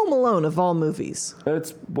Why Home Alone of all movies?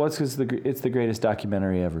 it's because it's the greatest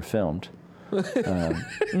documentary ever filmed.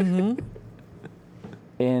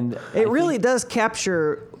 And It really does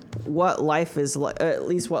capture what life is like, at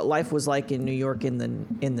least what life was like in New York in the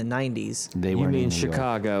 90s. they You weren't mean in New York.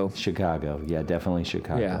 Chicago? Chicago, yeah, definitely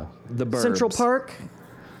Chicago. Yeah. The Burbs. Central Park.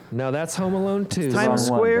 No, that's Home Alone 2. Times Wrong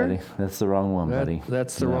Square? one, buddy. That's the wrong one, buddy.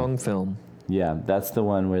 That's the No. wrong film. Yeah, that's the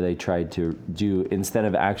one where they tried to do, instead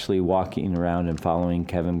of actually walking around and following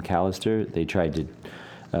Kevin McAllister, they tried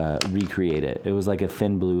to recreate it. It was like a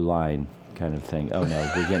thin blue line kind of thing. Oh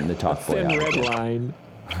no, we're getting the talk boy Thin out. red line.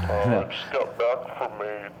 I just got back from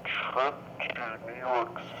a trip to New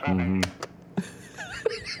York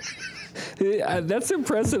City. That's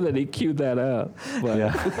impressive that he queued that up. But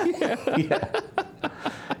Yeah.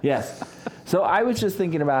 Yes. So I was just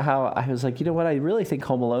thinking about how I was like, what? I really think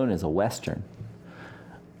Home Alone is a Western.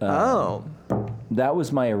 Oh. That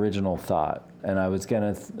was my original thought, and I was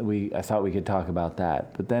gonna. I thought we could talk about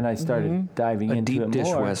that, but then I started diving a into deep it dish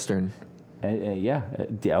more. Western. Yeah.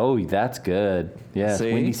 Oh, that's good. Yes,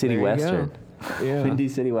 See? Windy City There you go. Western. Yeah. Windy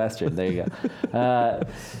City Western. There you go.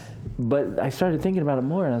 But I started thinking about it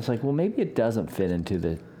more, and I was like, well, maybe it doesn't fit into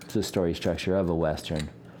the story structure of a Western.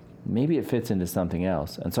 Maybe it fits into something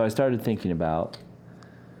else. And so I started thinking about,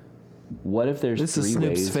 what if there's This three is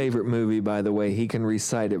Snoop's ways? favorite movie, by the way. He can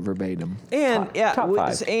recite it verbatim. And yeah, top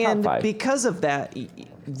five. Top and five. because of that,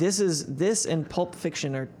 this and Pulp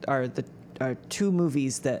Fiction are 2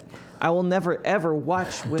 movies that I will never ever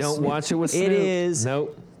watch with Don't Snoop. watch it with Snoop. It is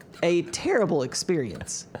Nope. a terrible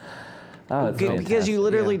experience. Oh, it's Because you fantastic.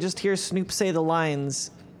 literally Yeah. just hear Snoop say the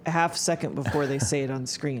lines a half second before they say it on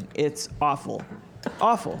screen. It's awful.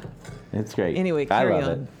 Awful. It's great. Anyway, I carry love on.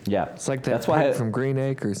 it. Yeah, It's like that That's why pig from Green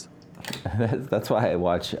Acres. that's why I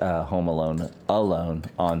watch Home Alone alone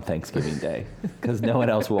on Thanksgiving Day, because no one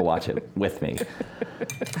else will watch it with me.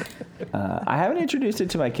 I haven't introduced it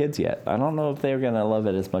to my kids yet. I don't know if they're gonna love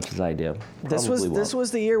it as much as I do. This Probably was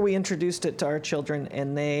won't. the year we introduced it to our children,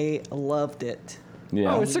 and they loved it.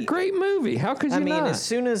 Yeah. Oh, it's a great movie. How could you I mean, not? as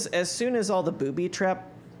soon as all the booby trap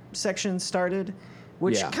sections started,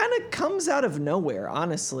 which Yeah. kind of comes out of nowhere,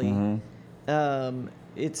 honestly. Mm-hmm.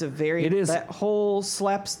 It's a very It is- that whole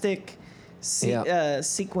slapstick Yeah.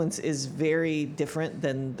 sequence is very different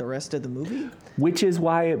than the rest of the movie. Which is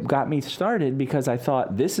why it got me started, because I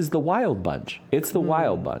thought, this is the Wild Bunch. It's the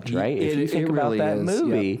Wild Bunch, right? If you It think about really that is,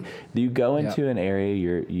 movie, you go Yep. into an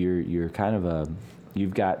area, you're kind of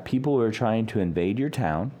you've got people who are trying to invade your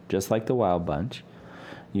town, just like the Wild Bunch.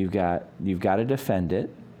 You've got to defend it,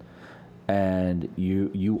 and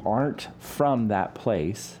you aren't from that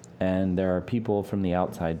place, and there are people from the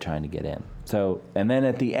outside trying to get in. So, and then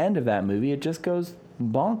at the end of that movie, it just goes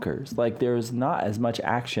bonkers. Like, there's not as much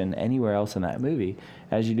action anywhere else in that movie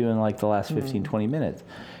as you do in like the last 15, 20 minutes.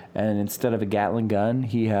 And instead of a Gatling gun,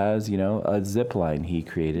 he has, a zip line he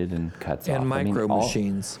created and cuts off. and micro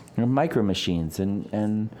machines. Micro machines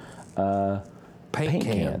and paint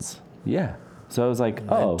cans. Yeah. So I was like,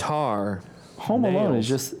 And tar. Home Alone nails. is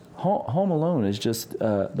just Home Alone is just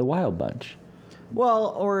the Wild Bunch.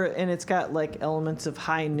 And it's got like elements of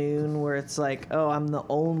High Noon where it's like, oh, I'm the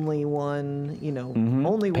only one,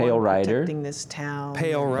 only Pale one Rider. protecting this town.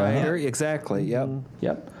 Pale Rider, exactly. Yep.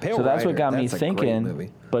 Yep. Pale So that's what Rider, got me that's a great thinking.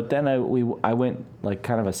 movie. But then I went like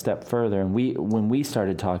kind of a step further, and when we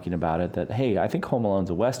started talking about it, that hey, I think Home Alone's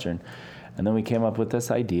a Western, and then we came up with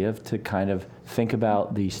this idea of to kind of think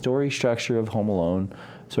about the story structure of Home Alone,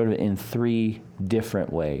 sort of in 3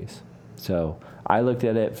 different ways. So I looked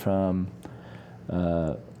at it from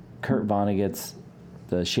Kurt Vonnegut's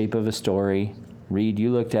The Shape of a Story. Reed,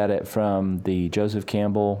 you looked at it from the Joseph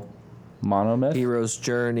Campbell monomyth. Hero's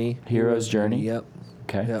Journey. Hero's Journey. Yep.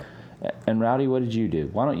 Okay. Yep. And Rowdy, what did you do?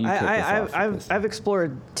 Why don't you kick us off with this? I've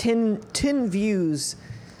explored 10 views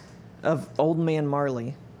of Old Man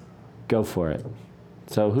Marley. Go for it.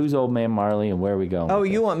 So who's Old Man Marley and where are we going? Oh,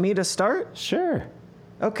 with you this? want me to start? Sure.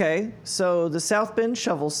 Okay, so the South Bend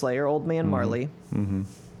Shovel Slayer, Old Man Marley.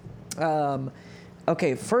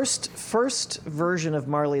 Okay, first version of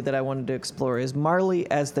Marley that I wanted to explore is Marley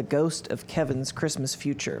as the ghost of Kevin's Christmas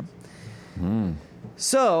future.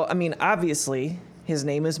 So, I mean, obviously, his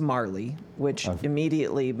name is Marley, which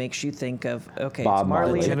immediately makes you think of, okay, Bob it's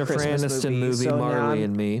Marley Marley. in a Jennifer Christmas Aniston movie, so now Marley I'm-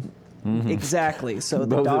 and Me. Exactly. So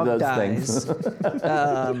the Both of dog those dies.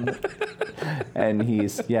 And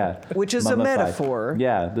he's, Which is a mummified. metaphor.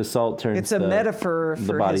 Yeah, the salt turns It's a metaphor the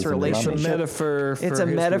for bodies his into relationship. It's a metaphor for It's a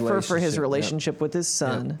his metaphor for his Yep. relationship with his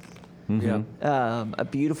son. Yep. A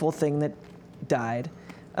beautiful thing that died.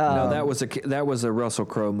 No, that was a Russell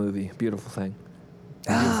Crowe movie. Beautiful thing.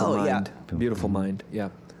 Beautiful Oh, yeah. mind. Beautiful mind. Yeah.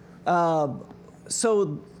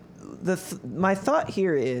 So my thought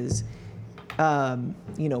here is,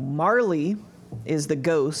 Marley is the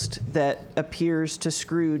ghost that appears to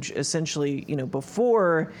Scrooge essentially,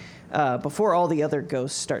 before all the other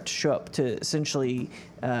ghosts start to show up to essentially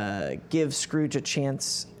give Scrooge a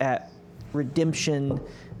chance at redemption,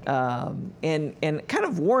 and kind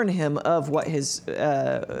of warn him of what his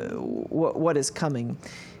what is coming.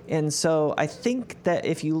 And so I think that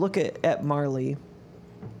if you look at Marley,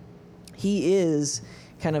 he is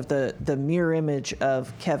kind of the mirror image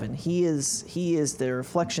of Kevin. He is the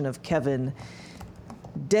reflection of Kevin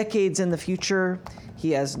decades in the future.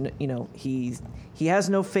 He has he has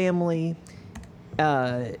no family.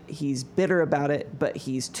 He's bitter about it, but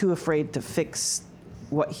he's too afraid to fix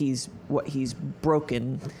what he's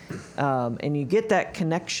broken. And you get that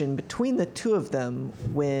connection between the two of them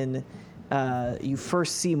when you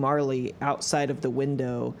first see Marley outside of the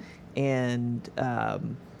window, and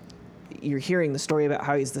you're hearing the story about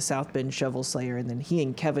how he's the South Bend Shovel Slayer, and then he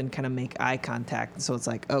and Kevin kind of make eye contact. And so it's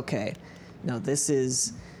like, okay, no, this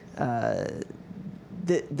is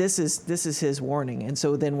this is his warning. And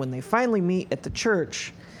so then when they finally meet at the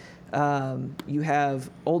church, you have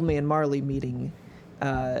Old Man Marley meeting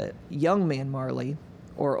Young Man Marley,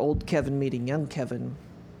 or Old Kevin meeting Young Kevin.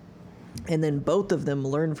 And then both of them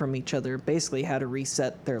learn from each other basically how to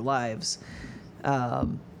reset their lives.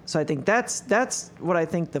 So I think that's what I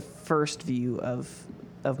think the first view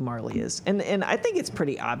of Marley is. And I think it's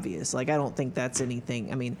pretty obvious. Like, I don't think that's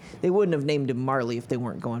anything. I mean, they wouldn't have named him Marley if they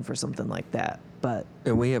weren't going for something like that. But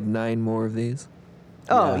And we have 9 more of these.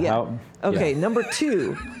 oh Yeah, yeah. how- Okay, yeah. number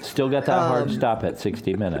 2. Still got that hard stop at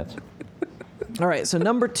 60 minutes. All right, so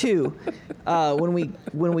number 2,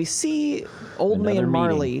 when we see Old Another Man meeting.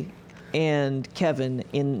 Marley and Kevin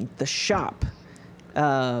in the shop,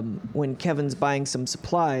 when Kevin's buying some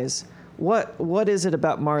supplies, what is it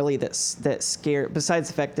about Marley that scare? Besides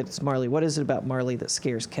the fact that it's Marley, what is it about Marley that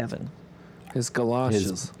scares Kevin? His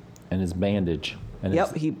galoshes. And his bandage. And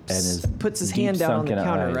Yep, his puts his deep hand down on the sunken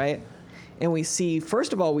counter, eye. right? And we see,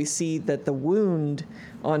 first of all, that the wound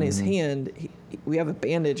on his hand, we have a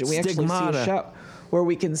bandage, and we actually see Stigmata. a shot where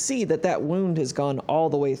we can see that wound has gone all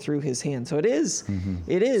the way through his hand. So it is,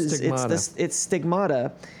 Stigmata. it's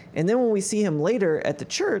stigmata. And then when we see him later at the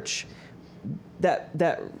church, that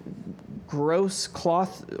gross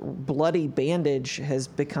cloth bloody bandage has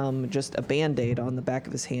become just a Band-Aid on the back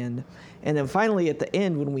of his hand. And then finally at the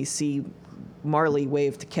end, when we see Marley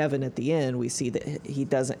wave to Kevin at the end, we see that he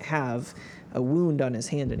doesn't have a wound on his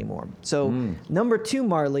hand anymore. So number 2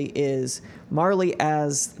 Marley is Marley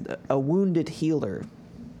as a wounded healer.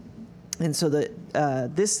 And so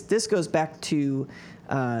this goes back to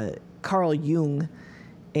Carl Jung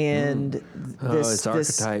and It's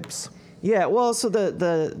archetypes. yeah, well, so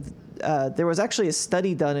there was actually a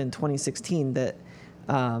study done in 2016 that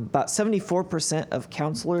about 74% of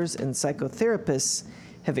counselors and psychotherapists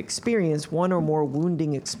have experienced one or more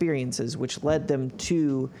wounding experiences, which led them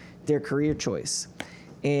to their career choice.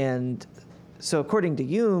 And so according to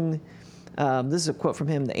Jung, This is a quote from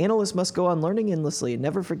him. The analyst must go on learning endlessly and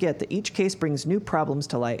never forget that each case brings new problems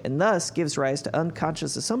to light and thus gives rise to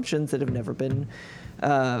unconscious assumptions that have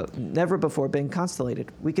never before been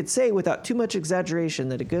constellated. We could say without too much exaggeration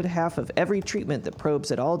that a good half of every treatment that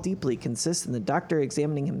probes at all deeply consists in the doctor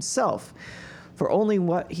examining himself. For only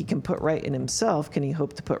what he can put right in himself can he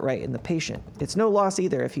hope to put right in the patient. It's no loss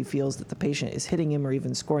either if he feels that the patient is hitting him or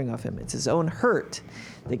even scoring off him. It's his own hurt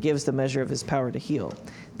that gives the measure of his power to heal.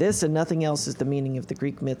 This and nothing else is the meaning of the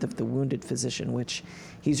Greek myth of the wounded physician, which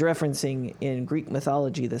he's referencing in Greek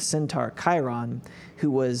mythology, the centaur Chiron, who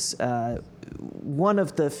was one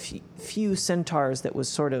of the few centaurs that was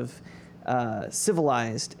sort of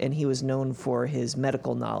civilized, and he was known for his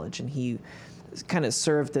medical knowledge, and he kind of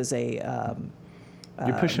served as a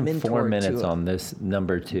You're pushing 4 mentor minutes to on this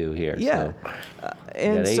number 2 here. Yeah. So.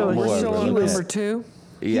 And Got 8 so more, he bro. was Number 2?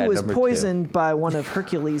 he Yeah, was number 2. poisoned by one of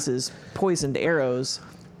Hercules' poisoned arrows.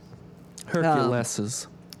 Herculeses.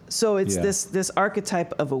 So it's Yeah. this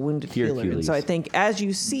archetype of a wounded healer. And Hercules. so I think as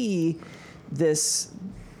you see this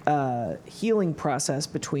healing process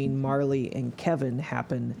between Marley and Kevin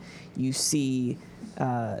happen, you see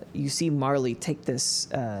Marley take this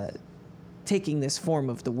taking this form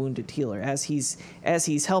of the wounded healer as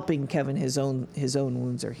he's helping Kevin. His own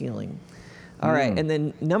wounds are healing. All right, and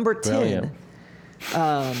then number 10.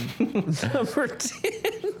 Brilliant. Number 10.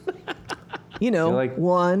 You know, You're like-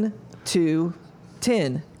 1, 2,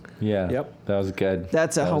 10. Yeah. Yep. That was good.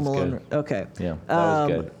 That's a That Home was Alone. good. Okay. Yeah. That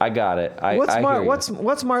was good. I got it. I hear you.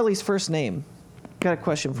 What's Marley's first name? Got a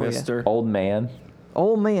question for you. Mister. Old man.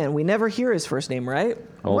 Old man. We never hear his first name, right?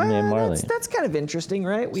 Old man Marley. That's kind of interesting,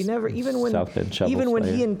 right? We never, even when South Bend Shovel he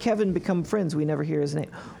Slayer. and Kevin become friends, we never hear his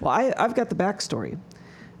name. Well, I've got the backstory.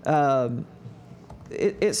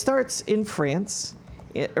 It starts in France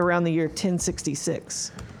around the year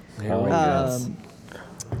 1066. Here Oh, we yes. go.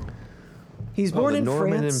 He's born the in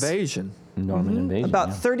Norman France. invasion. Norman invasion. About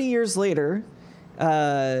yeah. 30 years later,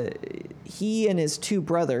 he and his 2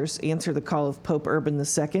 brothers answer the call of Pope Urban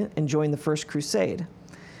II and join the First Crusade.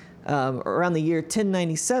 Around the year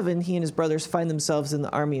 1097, he and his brothers find themselves in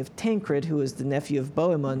the army of Tancred, who was the nephew of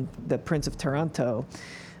Bohemond, the Prince of Taranto,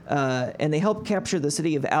 and they help capture the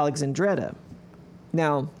city of Alexandretta.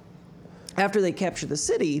 Now, after they capture the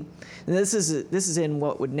city, and this is in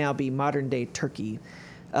what would now be modern-day Turkey.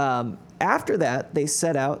 After that, they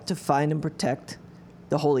set out to find and protect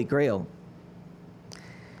the Holy Grail.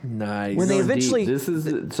 Nice. When they Going deep. eventually-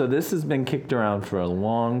 This has been kicked around for a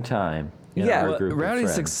long time. In Yeah. our Well, group of Rowdy's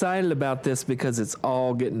friends. excited about this because it's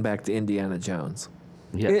all getting back to Indiana Jones.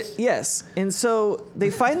 Yes. Yes, and so they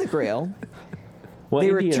find the Grail. Well, They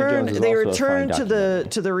Indiana return. Jones is They also a return fine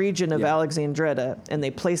to the region of Yeah. Alexandretta, and they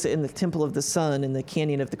place it in the Temple of the Sun in the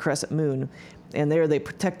Canyon of the Crescent Moon, and there they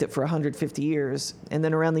protect it for 150 years. And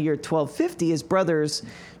then around the year 1250, his brothers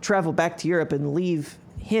travel back to Europe and leave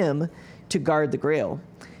him to guard the Grail.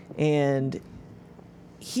 And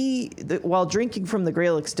while drinking from the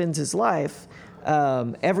Grail extends his life.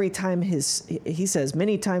 Every time he says,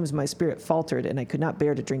 many times my spirit faltered and I could not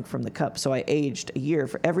bear to drink from the cup. So I aged a year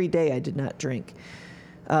for every day I did not drink.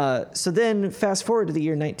 So then fast forward to the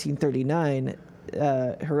year 1939,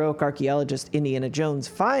 heroic archaeologist Indiana Jones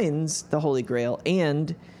finds the Holy Grail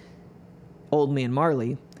and Old Man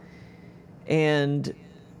Marley. And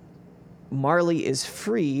Marley is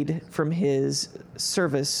freed from his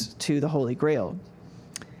service to the Holy Grail.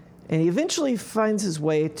 And he eventually finds his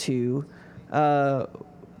way to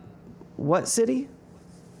what city?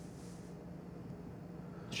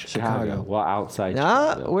 Chicago. Well, outside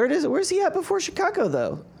Ah, Chicago. where's he at before Chicago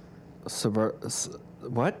though?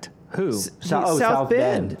 What? Who? He's South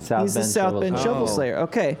Bend. South He's the Bend South Shovel Bend Slayer. Shovel Oh. Slayer.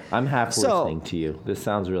 Okay. I'm half So- listening to you. This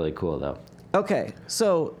sounds really cool, though. Okay.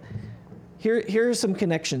 So here are some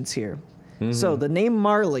connections here. Mm-hmm. So the name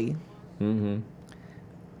Marley,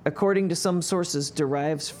 according to some sources,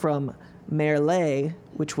 derives from Merle,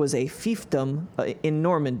 which was a fiefdom in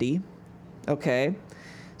Normandy. Okay.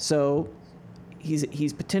 So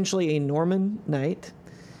he's potentially a Norman knight.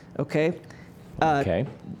 Okay. Okay.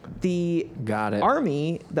 The Got it.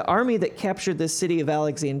 army that captured this city of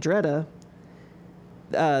Alexandretta,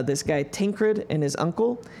 this guy Tancred and his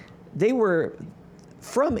uncle, they were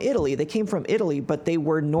from Italy. They came from Italy, but they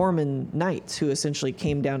were Norman knights who essentially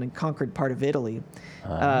came down and conquered part of Italy.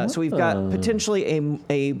 So we've got potentially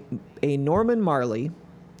a Norman Marley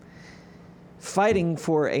fighting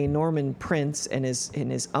for a Norman prince and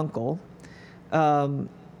his uncle. And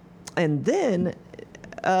then,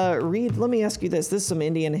 Reed, let me ask you this. This is some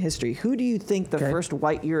Indiana history. Who do you think the first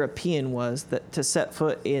white European was to set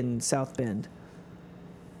foot in South Bend?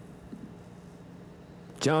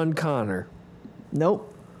 John Connor.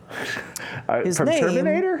 Nope. His from name-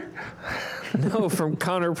 Terminator? No, from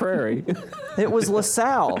Connor Prairie. It was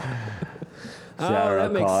LaSalle.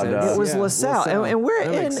 that makes Sarah sense. Connor. It was Yeah, LaSalle. And we're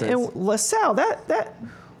That makes in sense. LaSalle. That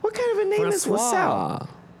what kind of a name is LaSalle? Francois.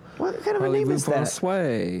 What kind of a name is that?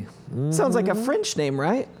 Francois. Sounds like a French name,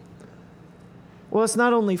 right? Well, it's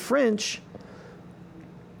not only French.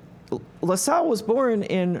 LaSalle was born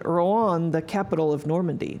in Rouen, the capital of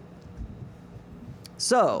Normandy.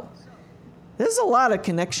 So, there's a lot of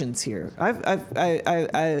connections here. I'm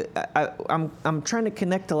trying to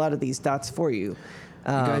connect a lot of these dots for you. You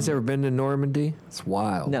guys ever been to Normandy? It's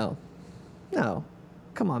wild. No.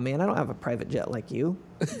 Come on, man. I don't have a private jet like you.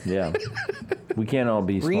 Yeah. We can't all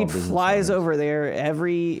be small Reed business flies owners. over there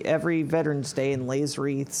every Veterans Day and lays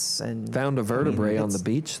wreaths and Found a vertebrae on the it's-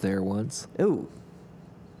 beach there once. ooh.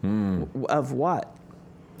 Of what?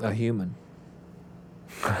 A human.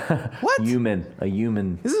 What? A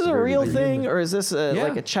human. Is this a real vertebrae. thing, or is this Yeah.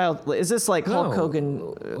 like a child? Is this like Hulk No. Hogan?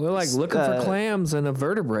 We're like looking for clams and a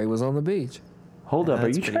vertebrae was on the beach. Hold up, are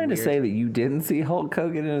That's you pretty trying to weird. say that you didn't see Hulk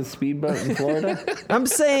Hogan in a speedboat in Florida? I'm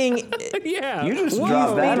saying Yeah. You just Whoa.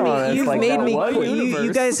 dropped that on us you've like made that me. was You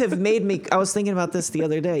universe. guys have made me. I was thinking about this the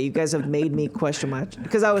other day. You guys have made me question my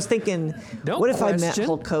because I was thinking, Don't what if I met question.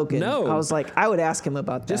 Hulk Hogan? No. I was like, I would ask him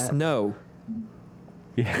about Just that. no.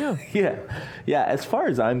 Yeah. As far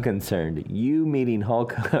as I'm concerned, you meeting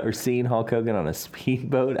Hulk or seeing Hulk Hogan on a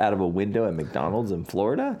speedboat out of a window at McDonald's in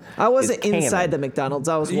Florida, I wasn't is inside the canon. McDonald's.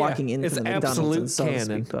 I was Yeah, walking into it's the McDonald's absolute and saw the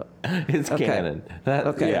canon. speedboat. It's Okay. canon. That,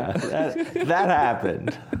 Okay. Yeah, that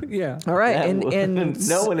happened. Yeah. All right, That and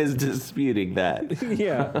no one is disputing that.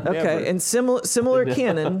 Yeah. okay, and similar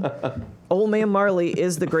canon, Old Man Marley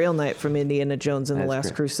is the Grail Knight from Indiana Jones and the That's Last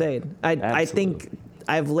great. Crusade. I think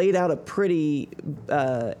I've laid out a pretty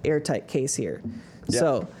airtight case here.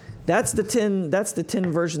 So that's the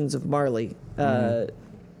 10 versions of Marley.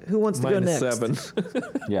 Who wants to go Minus next? 7.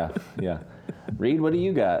 Yeah. Reed, what do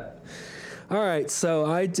you got? All right. So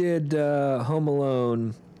I did Home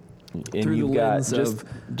Alone. And Through you've the got lens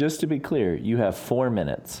just to be clear, you have 4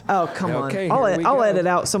 minutes. Oh, come Okay, on. here we I'll go. edit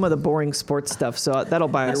out some of the boring sports stuff, so that'll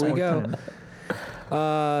buy us Here we more go.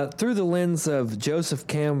 time. Through the lens of Joseph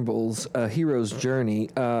Campbell's A Hero's Journey,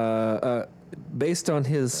 based on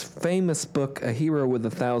his famous book, A Hero with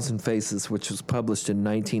 1,000 Faces, which was published in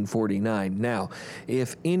 1949. Now,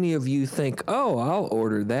 if any of you think, oh, I'll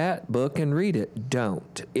order that book and read it,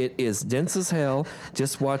 don't. It is dense as hell.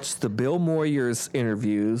 Just watch the Bill Moyers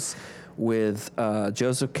interviews with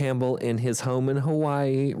Joseph Campbell in his home in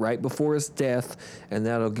Hawaii right before his death, and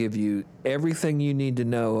that'll give you everything you need to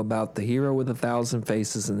know about the hero with 1,000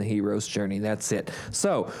 faces and the hero's journey. That's it.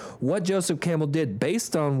 So, what Joseph Campbell did,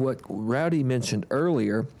 based on what Rowdy mentioned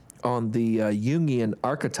earlier on the Jungian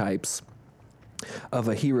archetypes of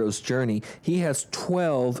a hero's journey, he has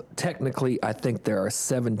 12. Technically, I think there are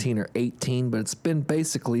 17 or 18, but it's been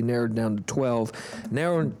basically narrowed down to 12.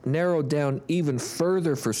 Narrowed down even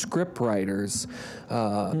further for script writers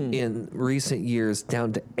in recent years,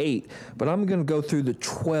 down to 8. But I'm going to go through the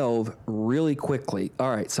 12 really quickly. All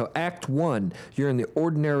right, so Act 1, you're in the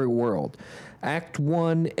ordinary world. Act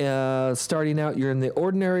 1, starting out, you're in the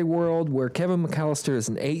ordinary world where Kevin McAllister is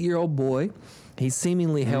an 8-year-old boy. He's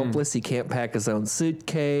seemingly helpless. He can't pack his own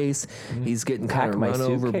suitcase. He's getting kind Pack of my run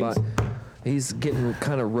over by. suitcase? He's getting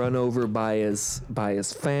kind of run over by his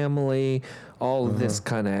family. All of this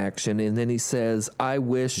kind of action, and then he says, "I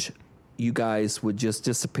wish you guys would just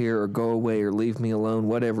disappear or go away or leave me alone."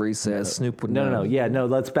 Whatever he says, Snoop would know. No. Yeah, no,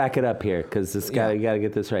 let's back it up here because this guy, you got to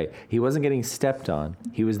get this right. He wasn't getting stepped on.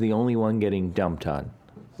 He was the only one getting dumped on.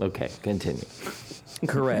 Okay, continue.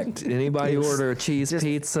 Correct. Anybody order a cheese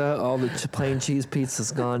pizza? All the plain cheese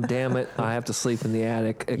pizza's gone. Damn it! I have to sleep in the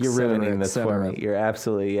attic. Et You're cetera, ruining et this for cetera. me. You're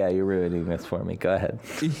absolutely, you're ruining this for me. Go ahead.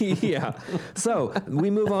 Yeah. So we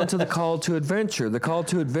move on to the call to adventure. The call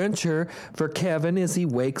to adventure for Kevin is he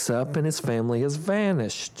wakes up and his family has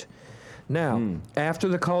vanished. Now, after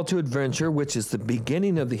the call to adventure, which is the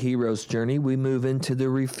beginning of the hero's journey, we move into the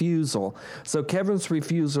refusal. So Kevin's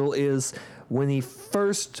refusal is when he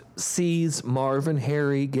first sees Marv and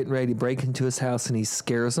Harry getting ready to break into his house, and he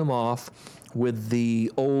scares them off with the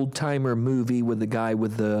old-timer movie with the guy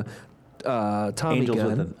with the Tommy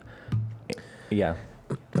gun. Yeah,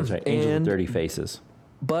 that's right. Angels And- with dirty faces.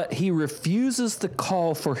 But he refuses the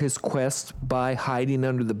call for his quest by hiding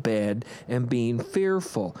under the bed and being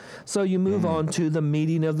fearful. So you move on to the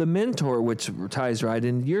meeting of the mentor, which ties right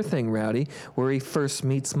into your thing, Rowdy, where he first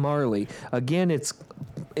meets Marley. Again, it's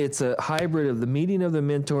a hybrid of the meeting of the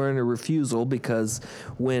mentor and a refusal, because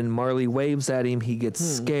when Marley waves at him, he gets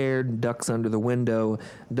scared, ducks under the window,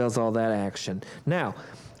 does all that action. Now,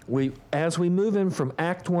 As we move in from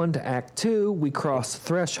Act 1 to Act 2, we cross the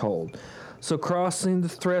threshold. So crossing the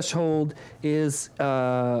threshold is,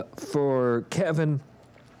 for Kevin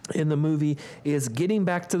in the movie, is getting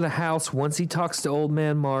back to the house once he talks to old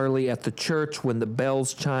man Marley at the church when the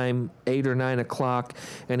bells chime 8 or 9 o'clock,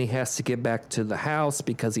 and he has to get back to the house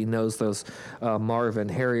because he knows those Marv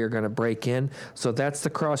and Harry are going to break in. So that's the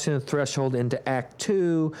crossing the threshold into Act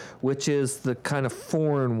 2, which is the kind of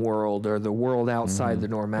foreign world, or the world outside the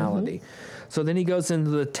normality. So then he goes into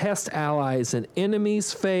the test allies and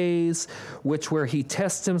enemies phase, where he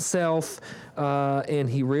tests himself, and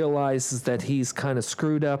he realizes that he's kind of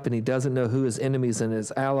screwed up and he doesn't know who his enemies and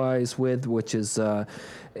his allies with, which is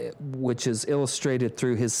illustrated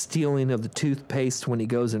through his stealing of the toothpaste when he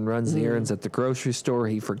goes and runs the errands at the grocery store.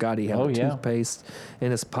 He forgot he had toothpaste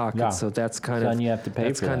in his pocket, Yeah. so that's kind Son, of you have to pay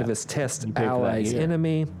that's for kind that. of his test You pay for that allies here.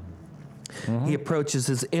 enemy. He approaches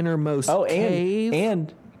his innermost Oh, cave.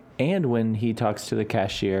 and when he talks to the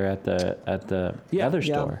cashier at the other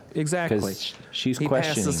store, exactly. 'Cause she's He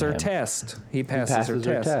questioning passes her him. test. He He passes her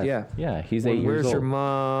test. Yeah. yeah. He's Well, 8 years where's old. your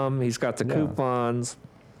mom? He's got the coupons,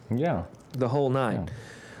 Yeah, the whole nine. Yeah.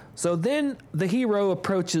 So then the hero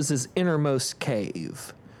approaches his innermost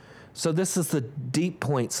cave. So this is the deep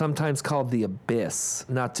point, sometimes called the abyss,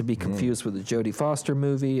 not to be confused with the Jodie Foster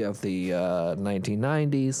movie of the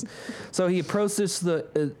 1990s. So he approaches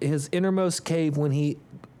his innermost cave when he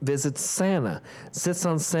visits Santa, sits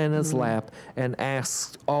on Santa's lap, and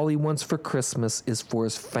asks all he wants for Christmas is for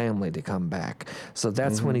his family to come back. So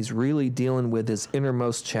that's when he's really dealing with his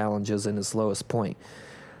innermost challenges and his lowest point.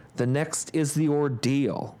 The next is the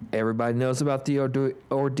ordeal. Everybody knows about the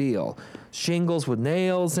ordeal. Shingles with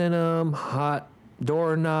nails in them, hot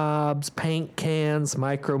doorknobs, paint cans,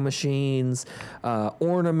 micro machines,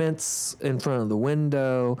 ornaments in front of the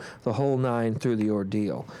window, the whole nine through the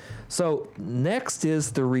ordeal. So next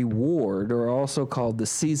is the reward, or also called the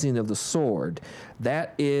seizing of the sword.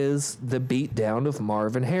 That is the beatdown of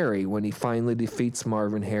Marv and Harry when he finally defeats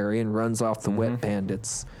Marv and Harry and runs off the wet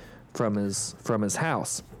bandits from his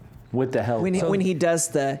house. What the hell? When he does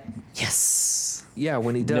the yes. Yeah,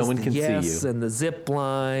 when he does one the can see yes you. and the zip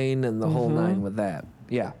line and the whole nine with that.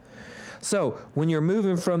 Yeah. So when you're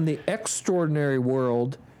moving from the extraordinary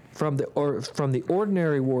world, from the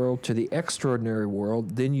ordinary world to the extraordinary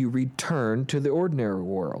world, then you return to the ordinary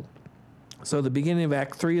world. So the beginning of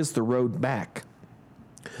Act 3 is the road back.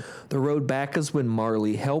 The road back is when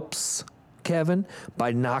Marley helps Kevin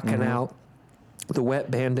by knocking out the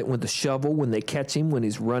wet bandit with the shovel when they catch him when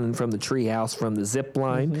he's running from the treehouse from the zip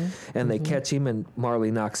line, and they catch him and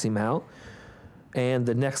Marley knocks him out. And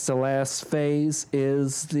the next to last phase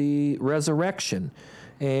is the resurrection.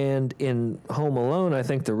 And in Home Alone, I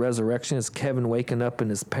think the resurrection is Kevin waking up in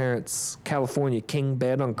his parents' California king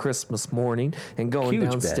bed on Christmas morning and going Huge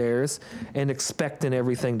bed. downstairs and expecting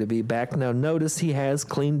everything to be back. Now, notice he has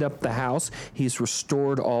cleaned up the house. He's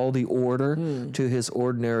restored all the order to his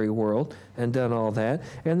ordinary world and done all that.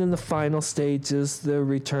 And then the final stage is the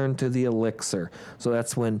return to the elixir. So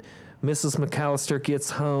that's when Mrs. McAllister gets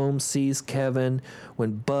home, sees Kevin.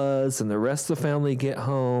 When Buzz and the rest of the family get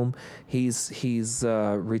home, he's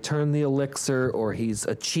returned the elixir, or he's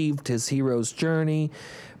achieved his hero's journey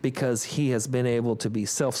because he has been able to be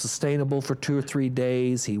self-sustainable for 2 or 3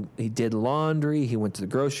 days. He did laundry, he went to the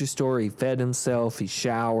grocery store, he fed himself, he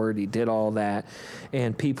showered, he did all that,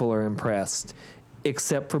 and people are impressed,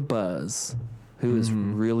 except for Buzz, who is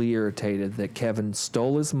really irritated that Kevin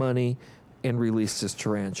stole his money and released his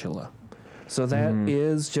tarantula. So that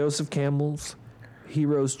is Joseph Campbell's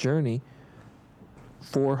hero's journey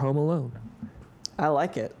for Home Alone. I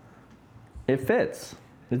like it. It fits.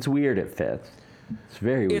 It's weird. It fits. It's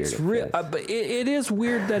very weird. It's it real, fits. but it is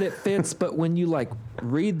weird that it fits. But when you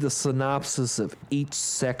read the synopsis of each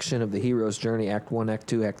section of the hero's journey, Act 1, Act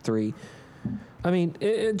 2, Act 3, I mean,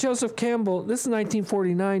 Joseph Campbell, this is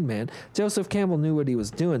 1949, man. Joseph Campbell knew what he was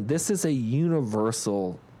doing. This is a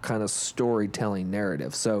universal kind of storytelling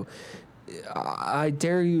narrative. So I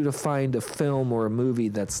dare you to find a film or a movie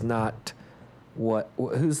that's not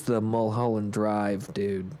who's the Mulholland Drive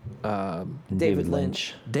dude? David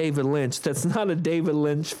Lynch. David Lynch. That's not a David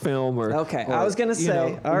Lynch film Okay, I was gonna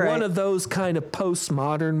say, all right. one of those kind of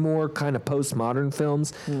postmodern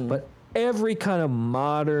films. But every kind of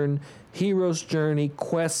modern hero's journey,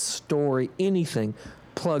 quest story, anything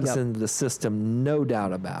plugs into the system, no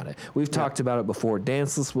doubt about it. We've talked about it before.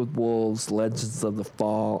 Dances with Wolves, Legends of the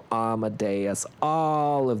Fall, Amadeus,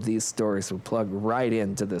 all of these stories would plug right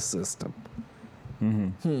into this system.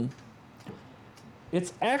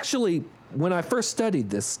 It's actually, when I first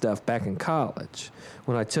studied this stuff back in college,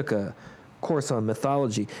 when I took a course on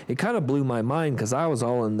mythology, it kind of blew my mind because I was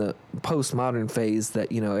all in the postmodern phase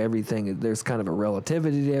that, everything, there's kind of a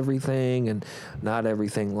relativity to everything and not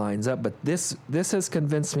everything lines up. But this has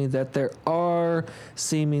convinced me that there are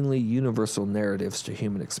seemingly universal narratives to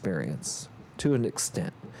human experience to an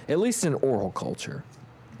extent, at least in oral culture.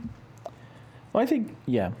 Well, I think,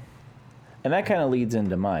 yeah. And that kind of leads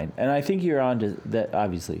into mine. And I think you're on to that,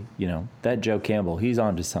 obviously, that Joe Campbell, he's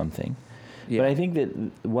on to something. Yeah. But I think that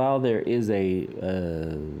while there is a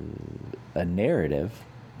narrative,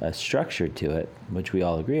 a structure to it, which we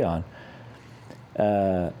all agree on,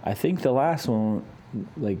 I think the last one,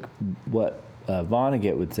 like what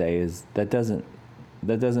Vonnegut would say, is that doesn't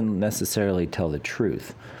necessarily tell the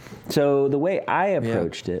truth. So the way I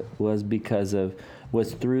approached it was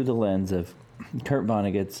through the lens of Kurt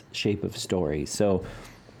Vonnegut's Shape of Story. So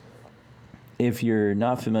if you're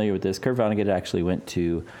not familiar with this, Kurt Vonnegut actually went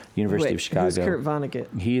to University of Chicago. Who's Kurt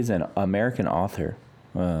Vonnegut? He is an American author.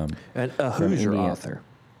 And a Hoosier author.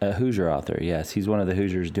 A Hoosier author, yes. He's one of the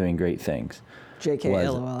Hoosiers doing great things. J.K.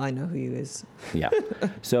 LOL, I know who he is. Yeah.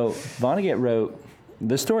 So Vonnegut wrote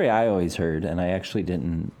the story I always heard, and I actually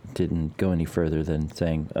didn't go any further than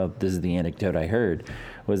saying, oh, this is the anecdote I heard,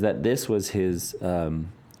 was that this was his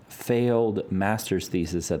failed master's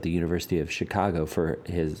thesis at the University of Chicago for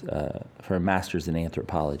a master's in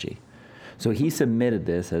anthropology. So he submitted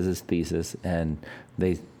this as his thesis, and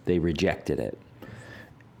they rejected it.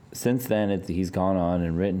 Since then, he's gone on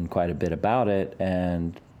and written quite a bit about it,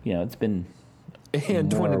 and it's been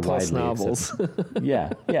and 20 plus novels.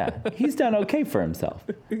 Yeah. He's done okay for himself.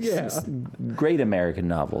 Yeah, great American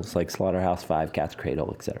novels like Slaughterhouse-Five, Cat's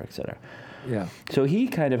Cradle, et cetera, et cetera. Yeah. So he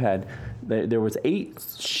kind of had, there was 8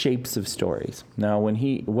 shapes of stories. Now, what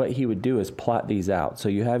he would do is plot these out. So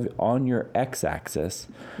you have on your x-axis,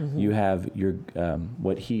 you have your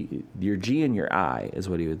your G and your I is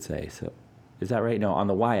what he would say. So is that right? No, on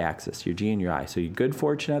the y-axis, your G and your I. So your good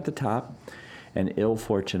fortune at the top and ill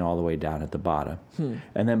fortune all the way down at the bottom.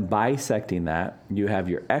 And then bisecting that, you have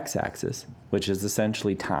your x-axis, which is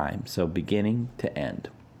essentially time. So beginning to end.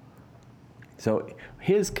 So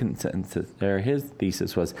his consensus or his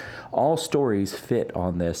thesis was all stories fit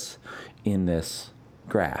on this in this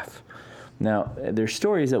graph. Now, there's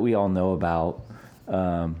stories that we all know about.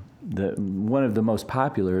 One of the most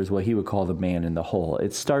popular is what he would call the man in the hole.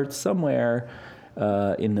 It starts somewhere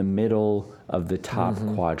in the middle of the top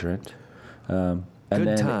quadrant. And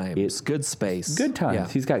good times, good space. Good times. Yeah.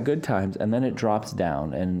 He's got good times, and then it drops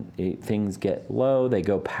down, and things get low. They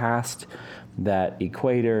go past that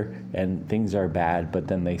equator, and things are bad, but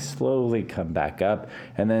then they slowly come back up,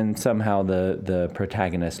 and then somehow the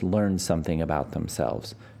protagonist learns something about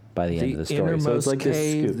themselves by the end of the story. So it's like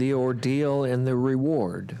cave, this the ordeal, and the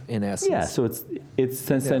reward, in essence. Yeah, so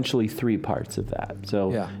it's essentially 3 parts of that.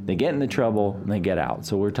 So they get into trouble, and they get out.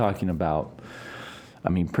 So we're talking about,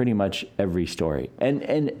 pretty much every story. And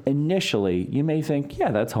initially, you may think,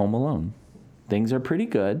 yeah, that's Home Alone. Things are pretty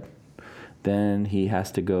good. Then he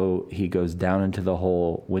goes down into the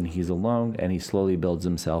hole when he's alone, and he slowly builds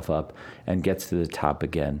himself up and gets to the top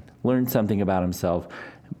again, learns something about himself,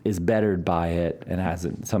 is bettered by it, and has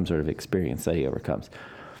some sort of experience that he overcomes.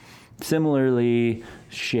 Similarly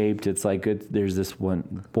shaped, it's like there's this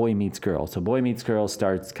one, Boy Meets Girl. So Boy Meets Girl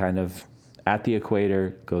starts kind of at the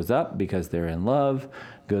equator, goes up because they're in love,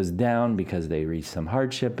 goes down because they reach some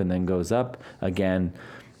hardship, and then goes up again.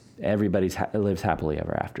 Everybody lives happily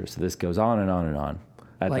ever after. So this goes on and on and on.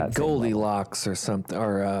 Like Goldilocks or something,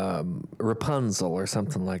 or Rapunzel or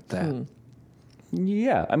something like that.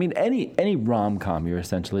 Yeah, any rom-com,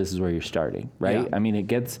 this is where you're starting, right? Yeah. It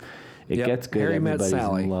gets good. Harry Everybody's Met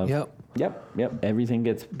Sally. in love. Yep. Everything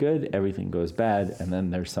gets good. Everything goes bad, and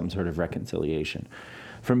then there's some sort of reconciliation.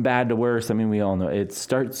 From bad to worse, we all know it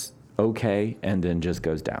starts okay and then just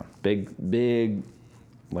goes down. Big.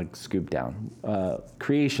 Like scoop down.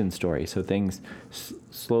 Creation story. So things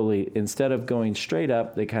slowly, instead of going straight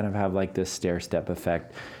up, they kind of have like this stair-step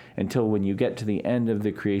effect until when you get to the end of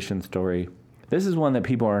the creation story. This is one that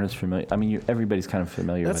people aren't as familiar. Everybody's kind of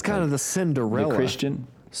familiar with. That's kind of the Cinderella. The Christian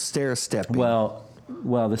stair-stepping.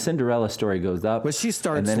 Well, the Cinderella story goes up. But she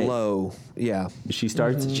starts low. She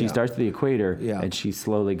starts at the equator, and she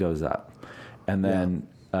slowly goes up. And then...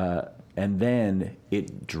 and then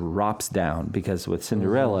it drops down because with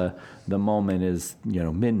Cinderella, the moment is,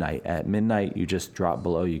 midnight. At midnight, you just drop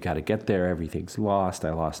below. You got to get there. Everything's lost.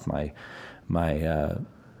 I lost my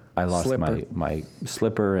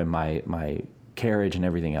slipper and my carriage and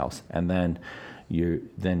everything else. And then you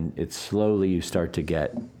start to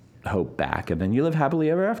get hope back, and then you live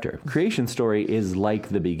happily ever after. Creation story is like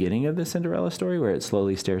the beginning of the Cinderella story, where it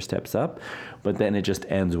slowly stair-steps up, but then it just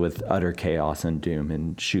ends with utter chaos and doom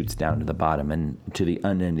and shoots down to the bottom and to the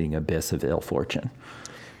unending abyss of ill fortune.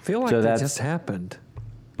 I feel like that just happened.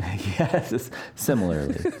 Yes,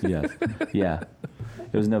 similarly. Yes. Yeah.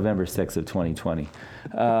 It was November 6th of 2020.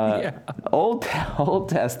 Old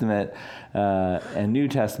Testament and New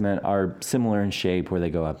Testament are similar in shape, where they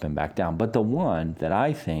go up and back down. But the one that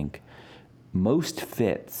I think most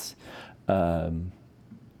fits because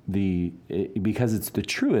it's the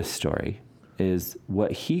truest story is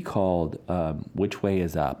what he called Which Way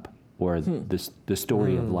Is Up, or the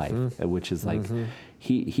story of life, which is like,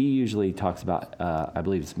 he usually talks about, I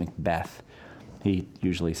believe it's Macbeth. He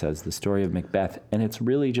usually says the story of Macbeth, and it's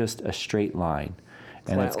really just a straight line.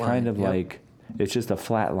 And Flat it's line, kind of yep. like, it's just a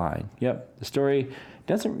flat line. Yep. The story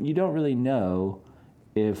you don't really know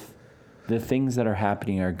if the things that are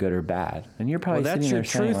happening are good or bad. And you're probably Well, that's sitting your there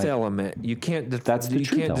saying, truth like, element. You can't. That's the you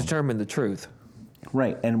truth can't element. determine the truth.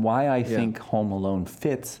 right. And why I think Home Alone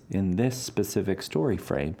fits in this specific story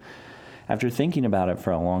frame. After thinking about it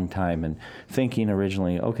for a long time and thinking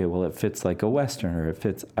originally, okay, well, it fits like a Western, or it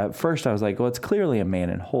fits. At first, I was like, well, it's clearly a man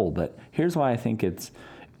in whole, but here's why I think it's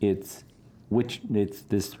which way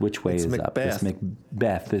It's is up? This Macbeth.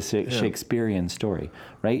 Macbeth, this Shakespearean story,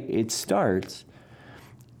 right? It starts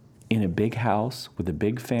in a big house with a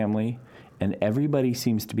big family, and everybody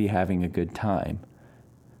seems to be having a good time,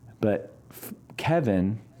 but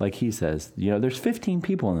Kevin, like he says, there's 15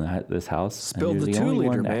 people in this house. Spilled and the you're only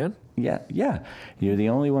 2-liter, one man. Yeah. You're the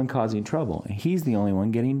only one causing trouble. And he's the only one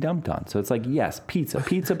getting dumped on. So it's like, yes,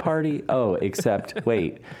 pizza party. Oh, except,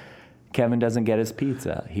 wait, Kevin doesn't get his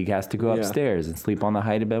pizza. He has to go upstairs and sleep on the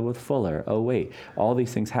hide of bed with Fuller. Oh, wait, all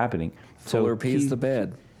these things happening. Fuller pees the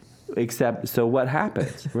bed. So what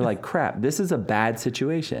happens? We're like, crap, this is a bad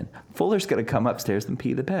situation. Fuller's going to come upstairs and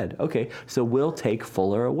pee the bed. Okay, so we'll take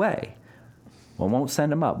Fuller away. We won't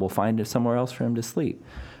send him up. We'll find somewhere else for him to sleep.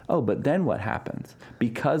 Oh, but then what happens?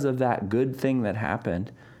 Because of that good thing that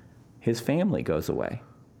happened, his family goes away.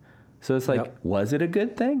 So it's like, was it a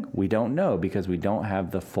good thing? We don't know, because we don't have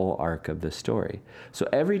the full arc of the story. So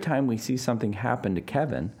every time we see something happen to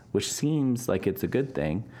Kevin, which seems like it's a good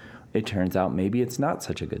thing, it turns out maybe it's not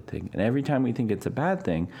such a good thing. And every time we think it's a bad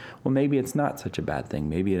thing, well, maybe it's not such a bad thing.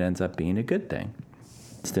 Maybe it ends up being a good thing.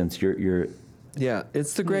 For instance, Yeah,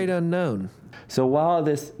 it's the great unknown. So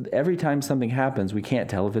every time something happens, we can't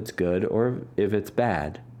tell if it's good or if it's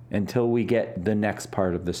bad until we get the next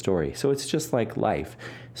part of the story. So it's just like life.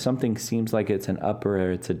 Something seems like it's an up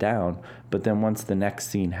or it's a down, but then once the next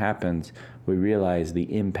scene happens, we realize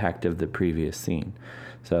the impact of the previous scene.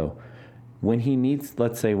 So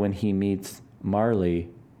let's say when he meets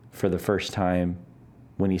Marley for the first time,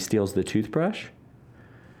 when he steals the toothbrush,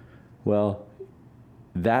 well,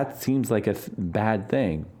 that seems like a bad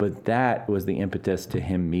thing, but that was the impetus to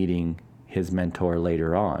him meeting his mentor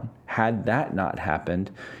later on. Had that not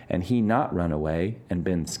happened and he not run away and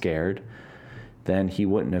been scared, then he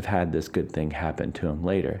wouldn't have had this good thing happen to him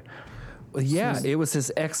later. Well, yeah, it was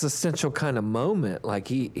his existential kind of moment. Like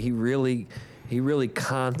he really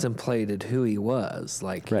contemplated who he was.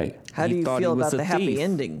 Like, right. How do you feel about the happy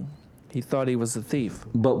ending? He thought he was a thief.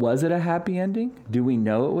 But was it a happy ending? Do we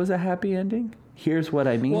know it was a happy ending? Here's what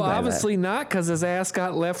I mean Well, by obviously not, because his ass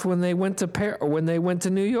got left when they went to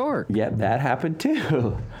New York. Yeah, that happened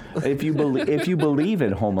too. If you believe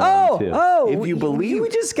in Home Alone 2. If you believe, you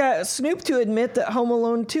just got Snoop to admit that Home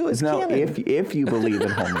Alone 2 is canon. if you believe in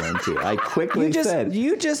Home Alone 2. I quickly said,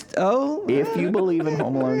 if you believe in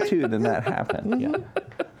Home Alone 2, then that happened. Yeah.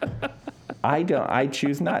 I don't. I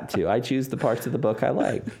choose not to. I choose the parts of the book I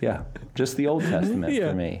like. Yeah, just the Old Testament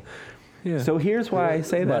for me. Yeah. So here's why I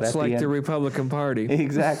say that. That's like the Republican Party.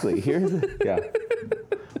 Exactly. Here's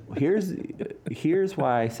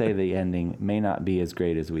why I say the ending may not be as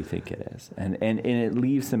great as we think it is, and it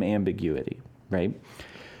leaves some ambiguity, right?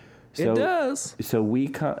 So, it does. So we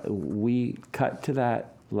cut to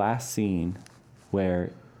that last scene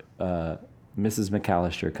where Mrs.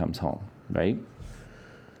 McAllister comes home, right?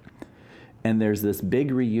 And there's this big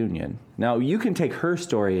reunion. Now, you can take her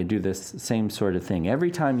story and do this same sort of thing. Every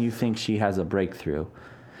time you think she has a breakthrough,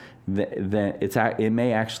 then it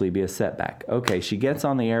may actually be a setback. Okay, she gets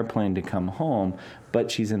on the airplane to come home, but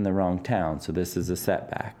she's in the wrong town, so this is a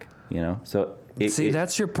setback, So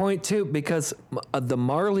that's your point too, because the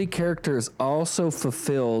Marley character is also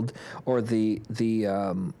fulfilled, or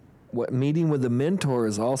what meeting with the mentor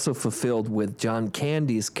is also fulfilled with John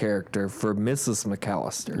Candy's character for Mrs.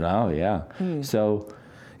 McAllister. Oh, yeah. So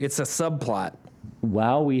it's a subplot.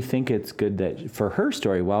 While we think it's good that, for her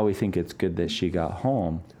story, while we think it's good that she got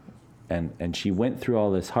home, and she went through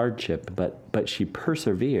all this hardship, but she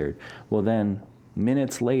persevered. Well, then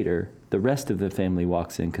minutes later, the rest of the family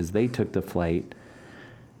walks in because they took the flight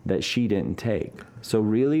that she didn't take. So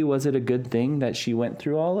really, was it a good thing that she went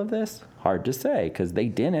through all of this? Hard to say, because they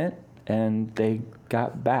didn't, and they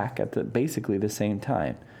got back at basically the same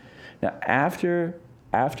time. Now, after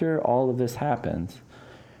all of this happens,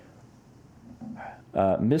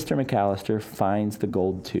 Mr. McAllister finds the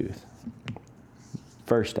gold tooth.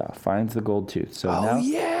 First off, finds the gold tooth.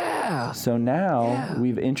 So now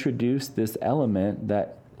we've introduced this element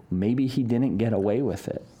that maybe he didn't get away with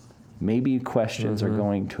it. Maybe questions are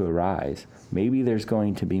going to arise. Maybe there's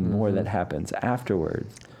going to be more that happens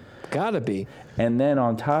afterwards. Gotta be. And then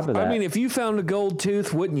on top of that, I mean, if you found a gold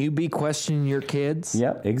tooth, wouldn't you be questioning your kids?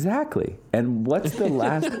 Yep, exactly. And what's the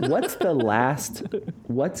last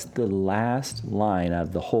line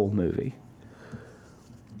of the whole movie?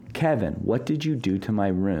 Kevin, what did you do to my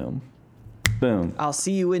room? Boom. I'll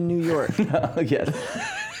see you in New York. Yes.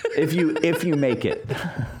 If you make it.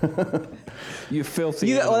 You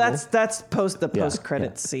filthy animal. That's post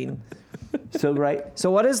credits scene. So right. So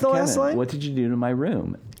what is the Kevin, last line? what did you do to my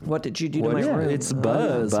room? What did you do to my room? It's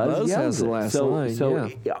Buzz. Buzz yells has the it. last So line.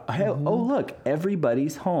 hey, oh look,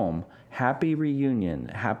 everybody's home. Happy reunion,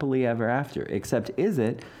 happily ever after. Except is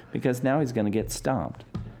it? Because now he's going to get stomped.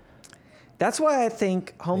 That's why I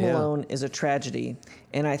think Home Alone is a tragedy.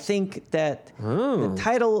 And I think that the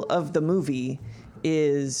title of the movie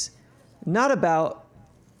is not about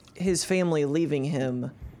his family leaving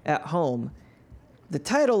him at home. The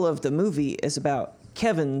title of the movie is about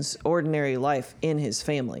Kevin's ordinary life in his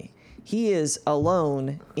family. He is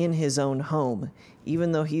alone in his own home.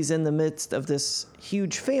 Even though he's in the midst of this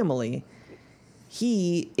huge family,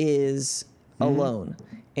 he is alone.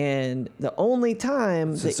 And the only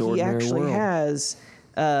time that he actually has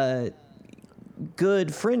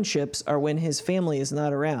good friendships are when his family is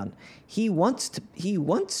not around. He wants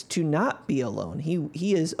to not be alone.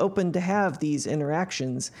 He is open to have these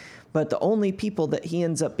interactions, but the only people that he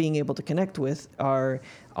ends up being able to connect with are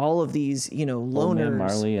all of these, loners. Old Man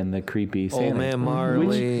Marley and the creepy Santa. Old Man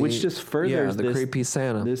Marley. Which just furthers the creepy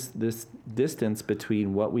Santa. This distance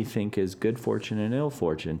between what we think is good fortune and ill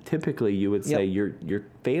fortune. Typically, you would say your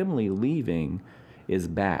family leaving is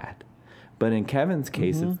bad. But in Kevin's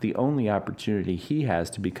case, it's the only opportunity he has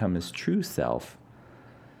to become his true self.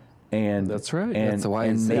 And that's right. And, that's why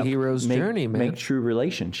it's the hero's journey, man. Make true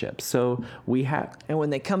relationships. So we have. And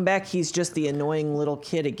when they come back, he's just the annoying little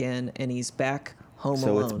kid again, and he's back home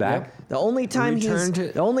alone. So it's back. The only time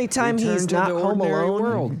he's not home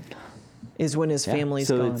alone is when his family's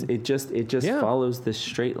gone. So it just follows this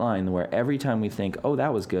straight line where every time we think, oh,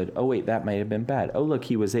 that was good. Oh, wait, that might have been bad. Oh, look,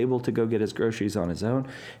 he was able to go get his groceries on his own,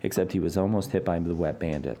 except he was almost hit by the wet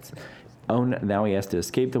bandits. Oh, now he has to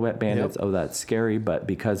escape the wet bandits. Yep. Oh, that's scary. But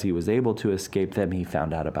because he was able to escape them, he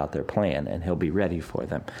found out about their plan, and he'll be ready for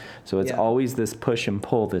them. So it's always this push and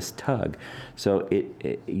pull, this tug. So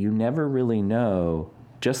you never really know.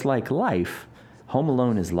 Just like life, Home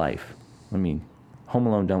Alone is life. I mean, Home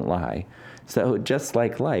Alone don't lie. So just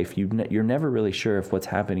like life, you're never really sure if what's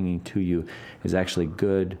happening to you is actually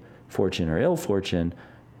good fortune or ill fortune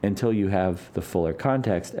until you have the fuller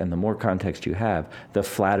context. And the more context you have, the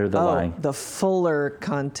flatter the line. The fuller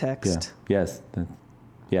context. Yeah.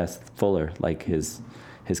 Yes, fuller, like his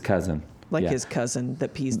cousin. Like his cousin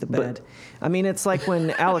that pees the bed. I mean, it's like when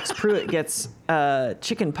Alex Pruitt gets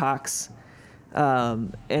chicken pox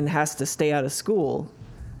and has to stay out of school.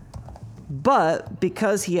 But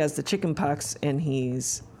because he has the chicken pox and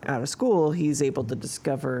he's out of school, he's able to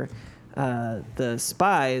discover the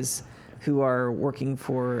spies who are working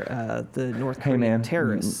for the North Korean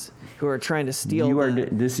terrorists who are trying to steal.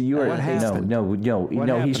 What happened? No.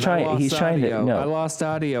 He's trying to. No, I lost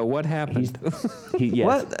audio. What happened? Yes,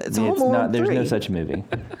 What? It's Home Alone not. There's 3. no such movie.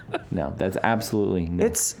 No, that's absolutely no.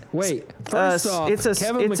 First off, it's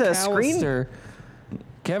a screen.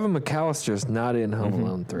 Kevin McAllister's not in Home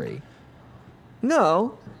Alone 3.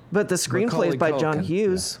 No, but the screenplay is by John Culkin,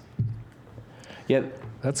 Hughes. Yep.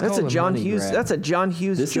 That's a John Hughes. That's a John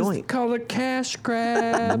Hughes joint. Called a cash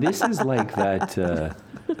grab. This is like that.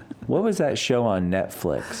 What was that show on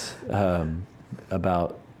Netflix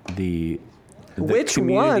about the Which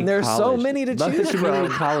community one? There's so college- many to about choose the community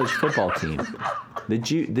from. college football team, the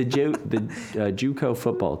JUCO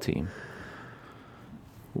football team.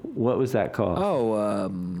 What was that called?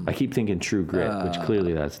 I keep thinking True Grit, which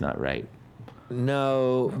clearly that's not right.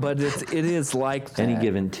 No, but it is like that. Any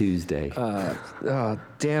Given Tuesday.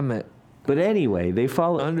 Damn it. But anyway, they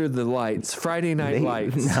follow Under the Lights, Friday Night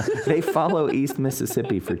Lights. They follow East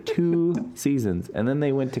Mississippi for 2 seasons, and then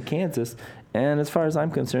they went to Kansas, And as far as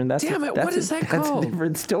I'm concerned, that's Damn it, that's what is that that's called? a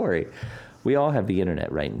different story. We all have the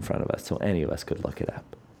internet right in front of us, so any of us could look it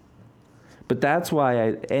up. But that's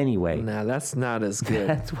why anyway. Nah, that's not as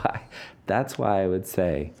good. That's why I would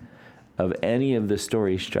say, of any of the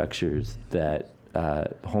story structures that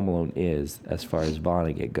Home Alone is, as far as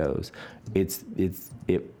Vonnegut goes,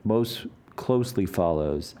 it most closely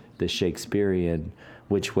follows the Shakespearean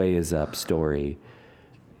 "Which Way Is Up" story,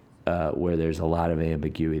 where there's a lot of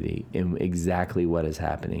ambiguity in exactly what is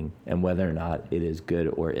happening and whether or not it is good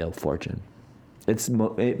or ill fortune.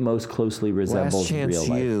 It most closely resembles Last Chance real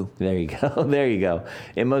life. You. There you go. There you go.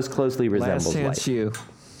 It most closely resembles Last Chance life. You.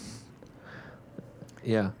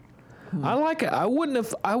 Yeah. I like it. I wouldn't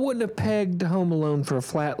have pegged Home Alone for a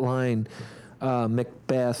flat line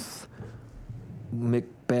Macbeth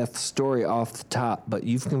story off the top, but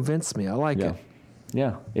you've convinced me. I like Yeah. it.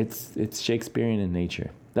 Yeah, it's Shakespearean in nature.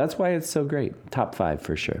 That's why it's so great. Top 5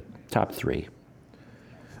 for sure. Top 3.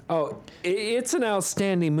 Oh, it's an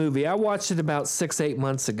outstanding movie. I watched it about 6-8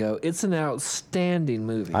 months ago. It's an outstanding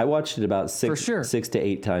movie. I watched it about For sure. 6 to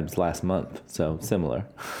 8 times last month, so similar.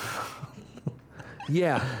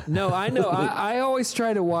 Yeah. No, I know. I always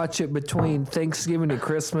try to watch it between Thanksgiving and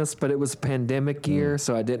Christmas, but it was a pandemic year,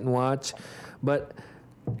 so I didn't watch. But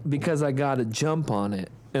because I got a jump on it,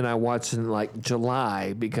 and I watched it in like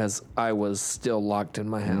July because I was still locked in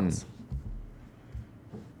my house.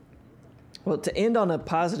 Well, to end on a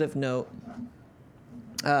positive note,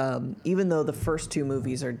 even though the first 2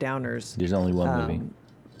 movies are downers, There's only one movie.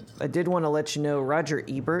 I did want to let you know Roger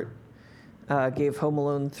Ebert gave Home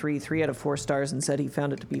Alone 3 out of 4 stars and said he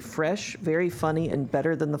found it to be fresh, very funny, and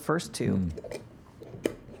better than the first 2.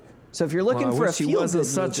 So if you're looking Well, I for a wish he feel-good wasn't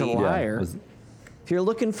such a movie, liar. if you're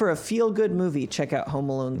looking for a feel-good movie, check out Home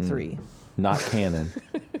Alone 3. Not canon.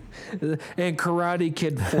 And Karate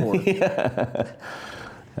Kid 4.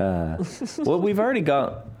 Well, we've already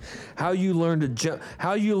got. How you learn to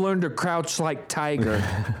how you learn to crouch like tiger.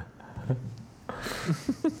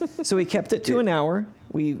 So we kept it to an hour.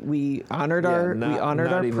 We honored our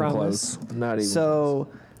even promise. Close. Not even So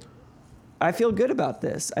I feel good about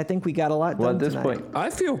this. I think we got a lot done Well, at this tonight. point, I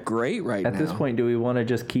feel great right now. at this point, do we want to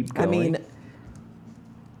just keep I going? mean,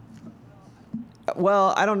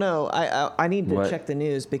 well, I don't know. I need to What? check the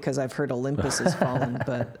news because I've heard Olympus has fallen,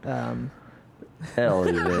 but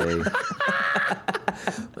Ellie,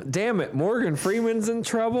 Damn it, Morgan Freeman's in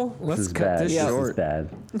trouble. this Let's is cut bad. this This short. is bad.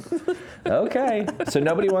 Okay, so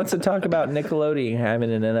nobody wants to talk about Nickelodeon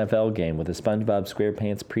having an NFL game with a SpongeBob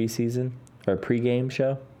SquarePants preseason or pregame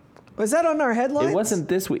show. was that on our headlines? It wasn't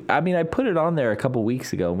this week. I mean, I put it on there a couple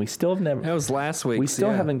weeks ago, and we still have never. That was last week. We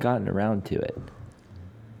still haven't gotten around to it.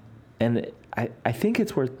 And I think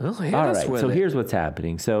it's worth. Well, hit all us right, with so it. here's what's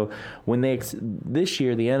happening. So when this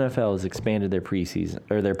year, the NFL has expanded their preseason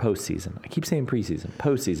or their postseason. I keep saying preseason,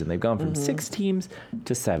 postseason. They've gone from 6 teams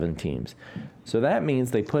to 7 teams. So that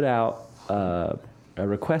means they put out a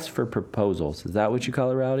request for proposals. Is that what you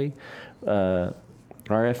call it, Rowdy?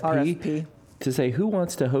 RFP. To say who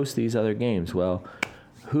wants to host these other games. Well,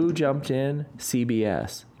 who jumped in?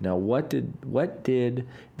 CBS. Now, what did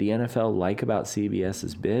the NFL like about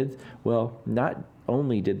CBS's bid? Well, not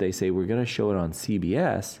only did they say we're going to show it on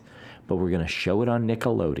CBS, but we're going to show it on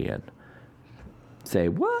Nickelodeon. Say,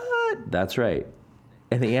 what? That's right.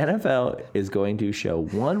 And the NFL is going to show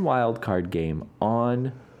one wild card game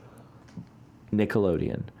on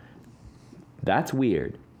Nickelodeon. That's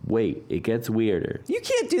weird. Wait, it gets weirder. You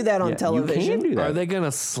can't do that on Yeah, television. You can do that. Are they going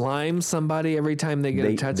to slime somebody every time they get a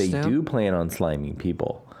They touchdown? do plan on sliming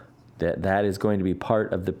people. That is going to be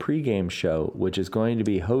part of the pregame show, which is going to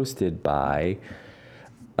be hosted by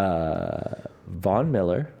Von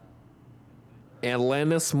Miller, And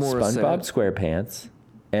Lennis Morissette. SpongeBob SquarePants,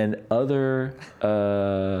 and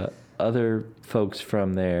other folks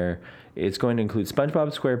from there. It's going to include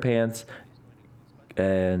SpongeBob SquarePants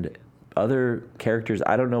and other characters.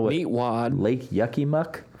 I don't know what. Meatwad. Lake Yucky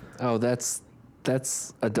Muck. Oh, that's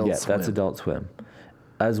Adult Yeah, Swim. that's Adult Swim.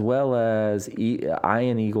 As well as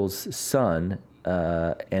Ian Eagle's son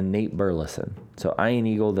and Nate Burleson. So Ian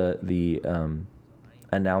Eagle, the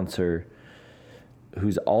announcer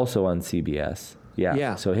who's also on CBS. Yeah.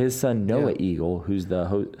 Yeah. So his son Noah Yeah. Eagle, who's the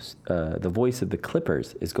host, the voice of the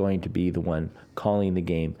Clippers, is going to be the one calling the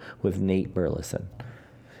game with Nate Burleson.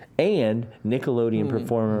 And Nickelodeon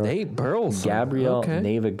performer Nate Burleson. Gabrielle Okay.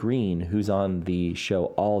 Neva Green, who's on the show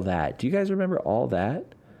All That. Do you guys remember All That?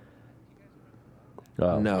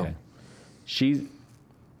 Oh, No. okay. She's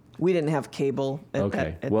We didn't have cable at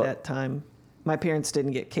Okay, at well- that time. My parents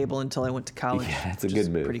didn't get cable until I went to college. Yeah, it's a which good is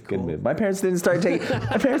move. Pretty cool. Good move. My parents didn't start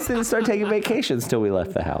taking vacations till we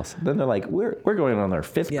left the house. Then they're like, we're going on our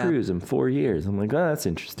 5th Yeah. cruise in 4 years. I'm like, oh, that's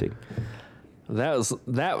interesting. That was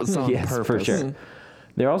on Yes, purpose. for sure.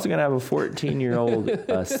 They're also going to have a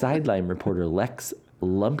 14-year-old sideline reporter, Lex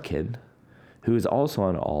Lumpkin, who is also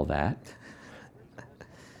on All That.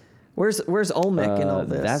 Where's Olmec in all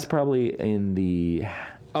this? That's probably in the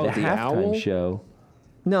Oh, the halftime owl? show.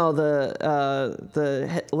 No,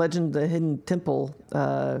 the Legend of the Hidden Temple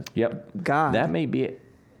Yep. god. That may be it.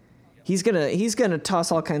 He's gonna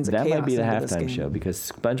toss all kinds of That chaos might be the into this halftime game. show because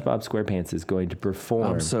SpongeBob SquarePants is going to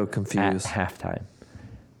perform I'm so confused. at halftime.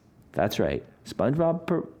 That's right.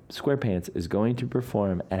 SquarePants is going to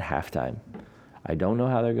perform at halftime. I don't know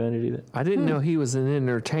how they're going to do that. I didn't know he was an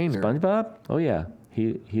entertainer. SpongeBob? Oh yeah.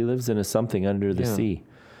 He lives in a something under the Yeah. sea.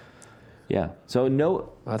 Yeah. So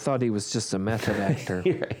no I thought he was just a method actor.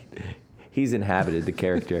 you're right. He's inhabited the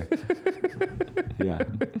character. Yeah.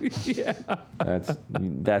 Yeah.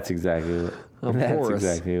 That's exactly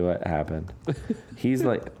what happened. He's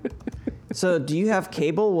like, So, do you have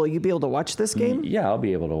cable? Will you be able to watch this game? yeah, I'll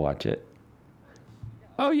be able to watch it.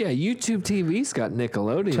 Oh yeah, YouTube TV's got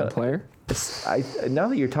Nickelodeon player. Now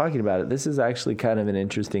that you're talking about it, this is actually kind of an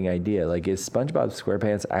interesting idea. Like, is SpongeBob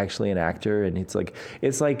SquarePants actually an actor? And it's like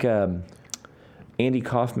Andy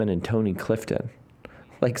Kaufman and Tony Clifton.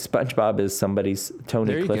 Like SpongeBob is somebody's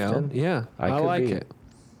Tony There you Clifton. go. Yeah, I could like be. it.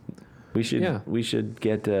 We should Yeah.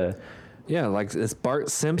 get Yeah, like it's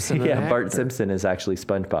Bart Simpson. an yeah. Bart actor. Simpson is actually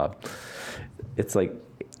SpongeBob. It's like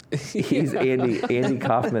he's Andy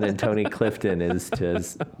Kaufman and Tony Clifton is to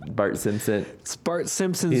Bart Simpson. It's Bart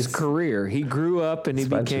Simpson's He's- career. He grew up and he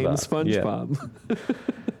became SpongeBob. SpongeBob.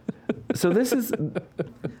 So this is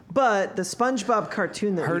But the SpongeBob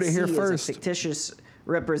cartoon that Heard we it see here is first. a fictitious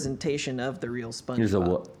representation of the real SpongeBob. here's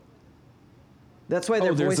a That's why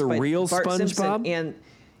they're there's voiced a by real Bart Simpson SpongeBob? and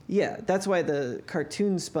yeah, that's why the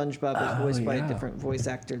cartoon SpongeBob is voiced by yeah. a different voice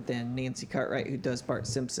actor than Nancy Cartwright, who does Bart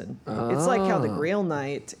Simpson. It's like how the Grail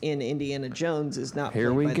Knight in Indiana Jones is not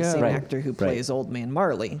Here played we by go. the same Right, actor who right. plays Old Man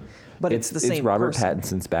Marley, but it's the same. It's Robert person.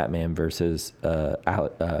 Pattinson's Batman versus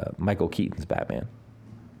Michael Keaton's Batman.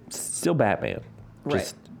 Still Batman,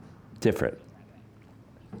 just different.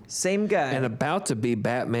 Same guy. And about to be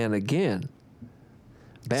Batman again.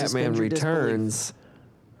 Batman Suspend your disbelief. Returns.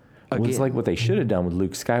 Well, it's Again. like what they should have done with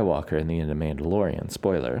Luke Skywalker in the end of Mandalorian.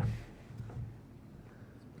 Spoiler.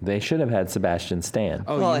 They should have had Sebastian Stan.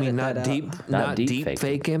 Oh, Well, you mean edit not that deep, out. not deep deep fake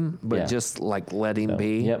fake him, but Yeah. just like let him So,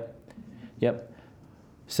 be. Yep.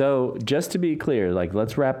 So just to be clear, like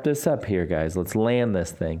let's wrap this up here, guys. Let's land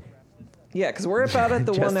this thing. Yeah, because we're about at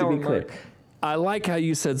the Just 1 to hour be clear. mark. I like how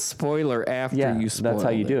you said spoiler after Yeah, you spoiled that's how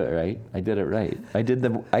you do it, right? I did it right. I did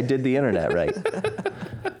the internet right.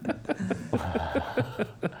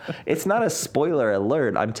 It's not a spoiler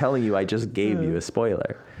alert. I'm telling you, I just gave you a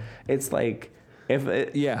spoiler. It's like if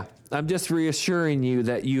it, Yeah, I'm just reassuring you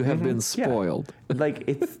that you have been Mm-hmm. yeah. spoiled. like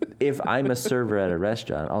it's if I'm a server at a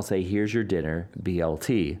restaurant, I'll say, "Here's your dinner,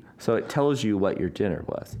 BLT." So it tells you what your dinner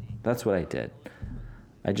was. That's what I did.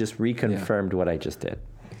 I just reconfirmed what I just did.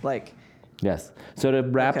 Like, Yes. So to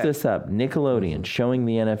wrap Okay. this up, Nickelodeon showing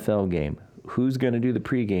the NFL game. Who's going to do the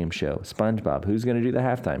pregame show? SpongeBob. Who's going to do the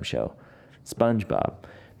halftime show? SpongeBob.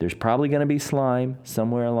 There's probably going to be slime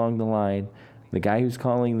somewhere along the line. The guy who's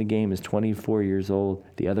calling the game is 24 years old.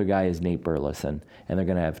 The other guy is Nate Burleson. And they're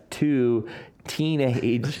going to have two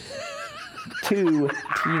teenage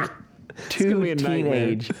be a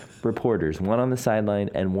teenage reporters, one on the sideline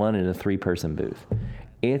and one in a 3-person booth.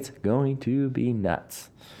 It's going to be nuts.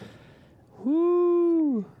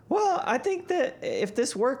 Woo! well, I think that if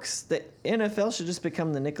this works, the NFL should just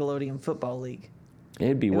become the Nickelodeon Football League.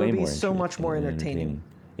 It'd be It way would be more so much more interesting and entertaining.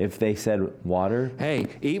 If they said water, Hey,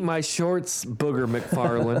 eat my shorts, Booger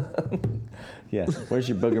McFarlane. yeah. Where's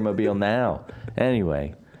your booger mobile now?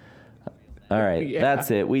 Anyway. All right, Yeah.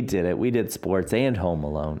 that's it. We did it. We did sports and Home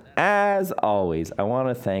Alone. As always, I want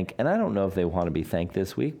to thank, and I don't know if they want to be thanked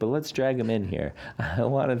this week, but let's drag them in here. I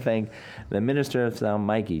want to thank the Minister of Sound,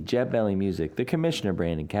 Mikey, Jet Belly Music, the Commissioner,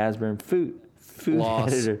 Brandon Casburn, food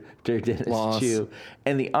Loss. editor, Dennis Loss. Chu,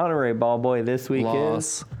 and the honorary ball boy this week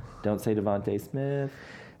Loss. is, don't say Devontae Smith.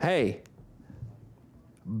 Hey,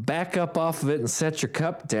 back up off of it and set your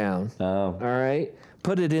cup down. Oh, All right.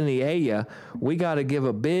 Put it in the area. We got to give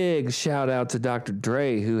a big shout out to Dr.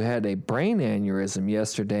 Dre, who had a brain aneurysm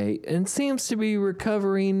yesterday and seems to be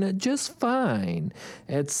recovering just fine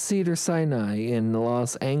at Cedar Sinai in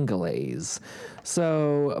Los Angeles.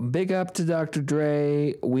 So, big up to Dr.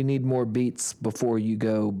 Dre. We need more beats before you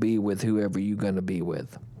go be with whoever you're going to be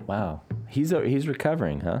with. wow. He's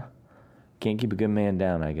recovering, huh? Can't keep a good man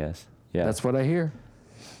down, I guess. Yeah. That's what I hear.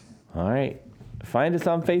 All right. Find us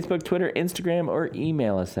on Facebook, Twitter, Instagram, or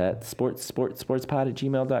email us at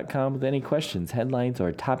sportspod@gmail.com with any questions, headlines,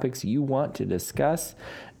 or topics you want to discuss.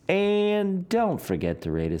 And don't forget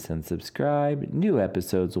to rate us and subscribe. New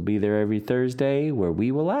episodes will be there every Thursday where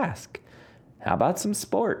we will ask, how about some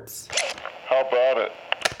sports? How about it?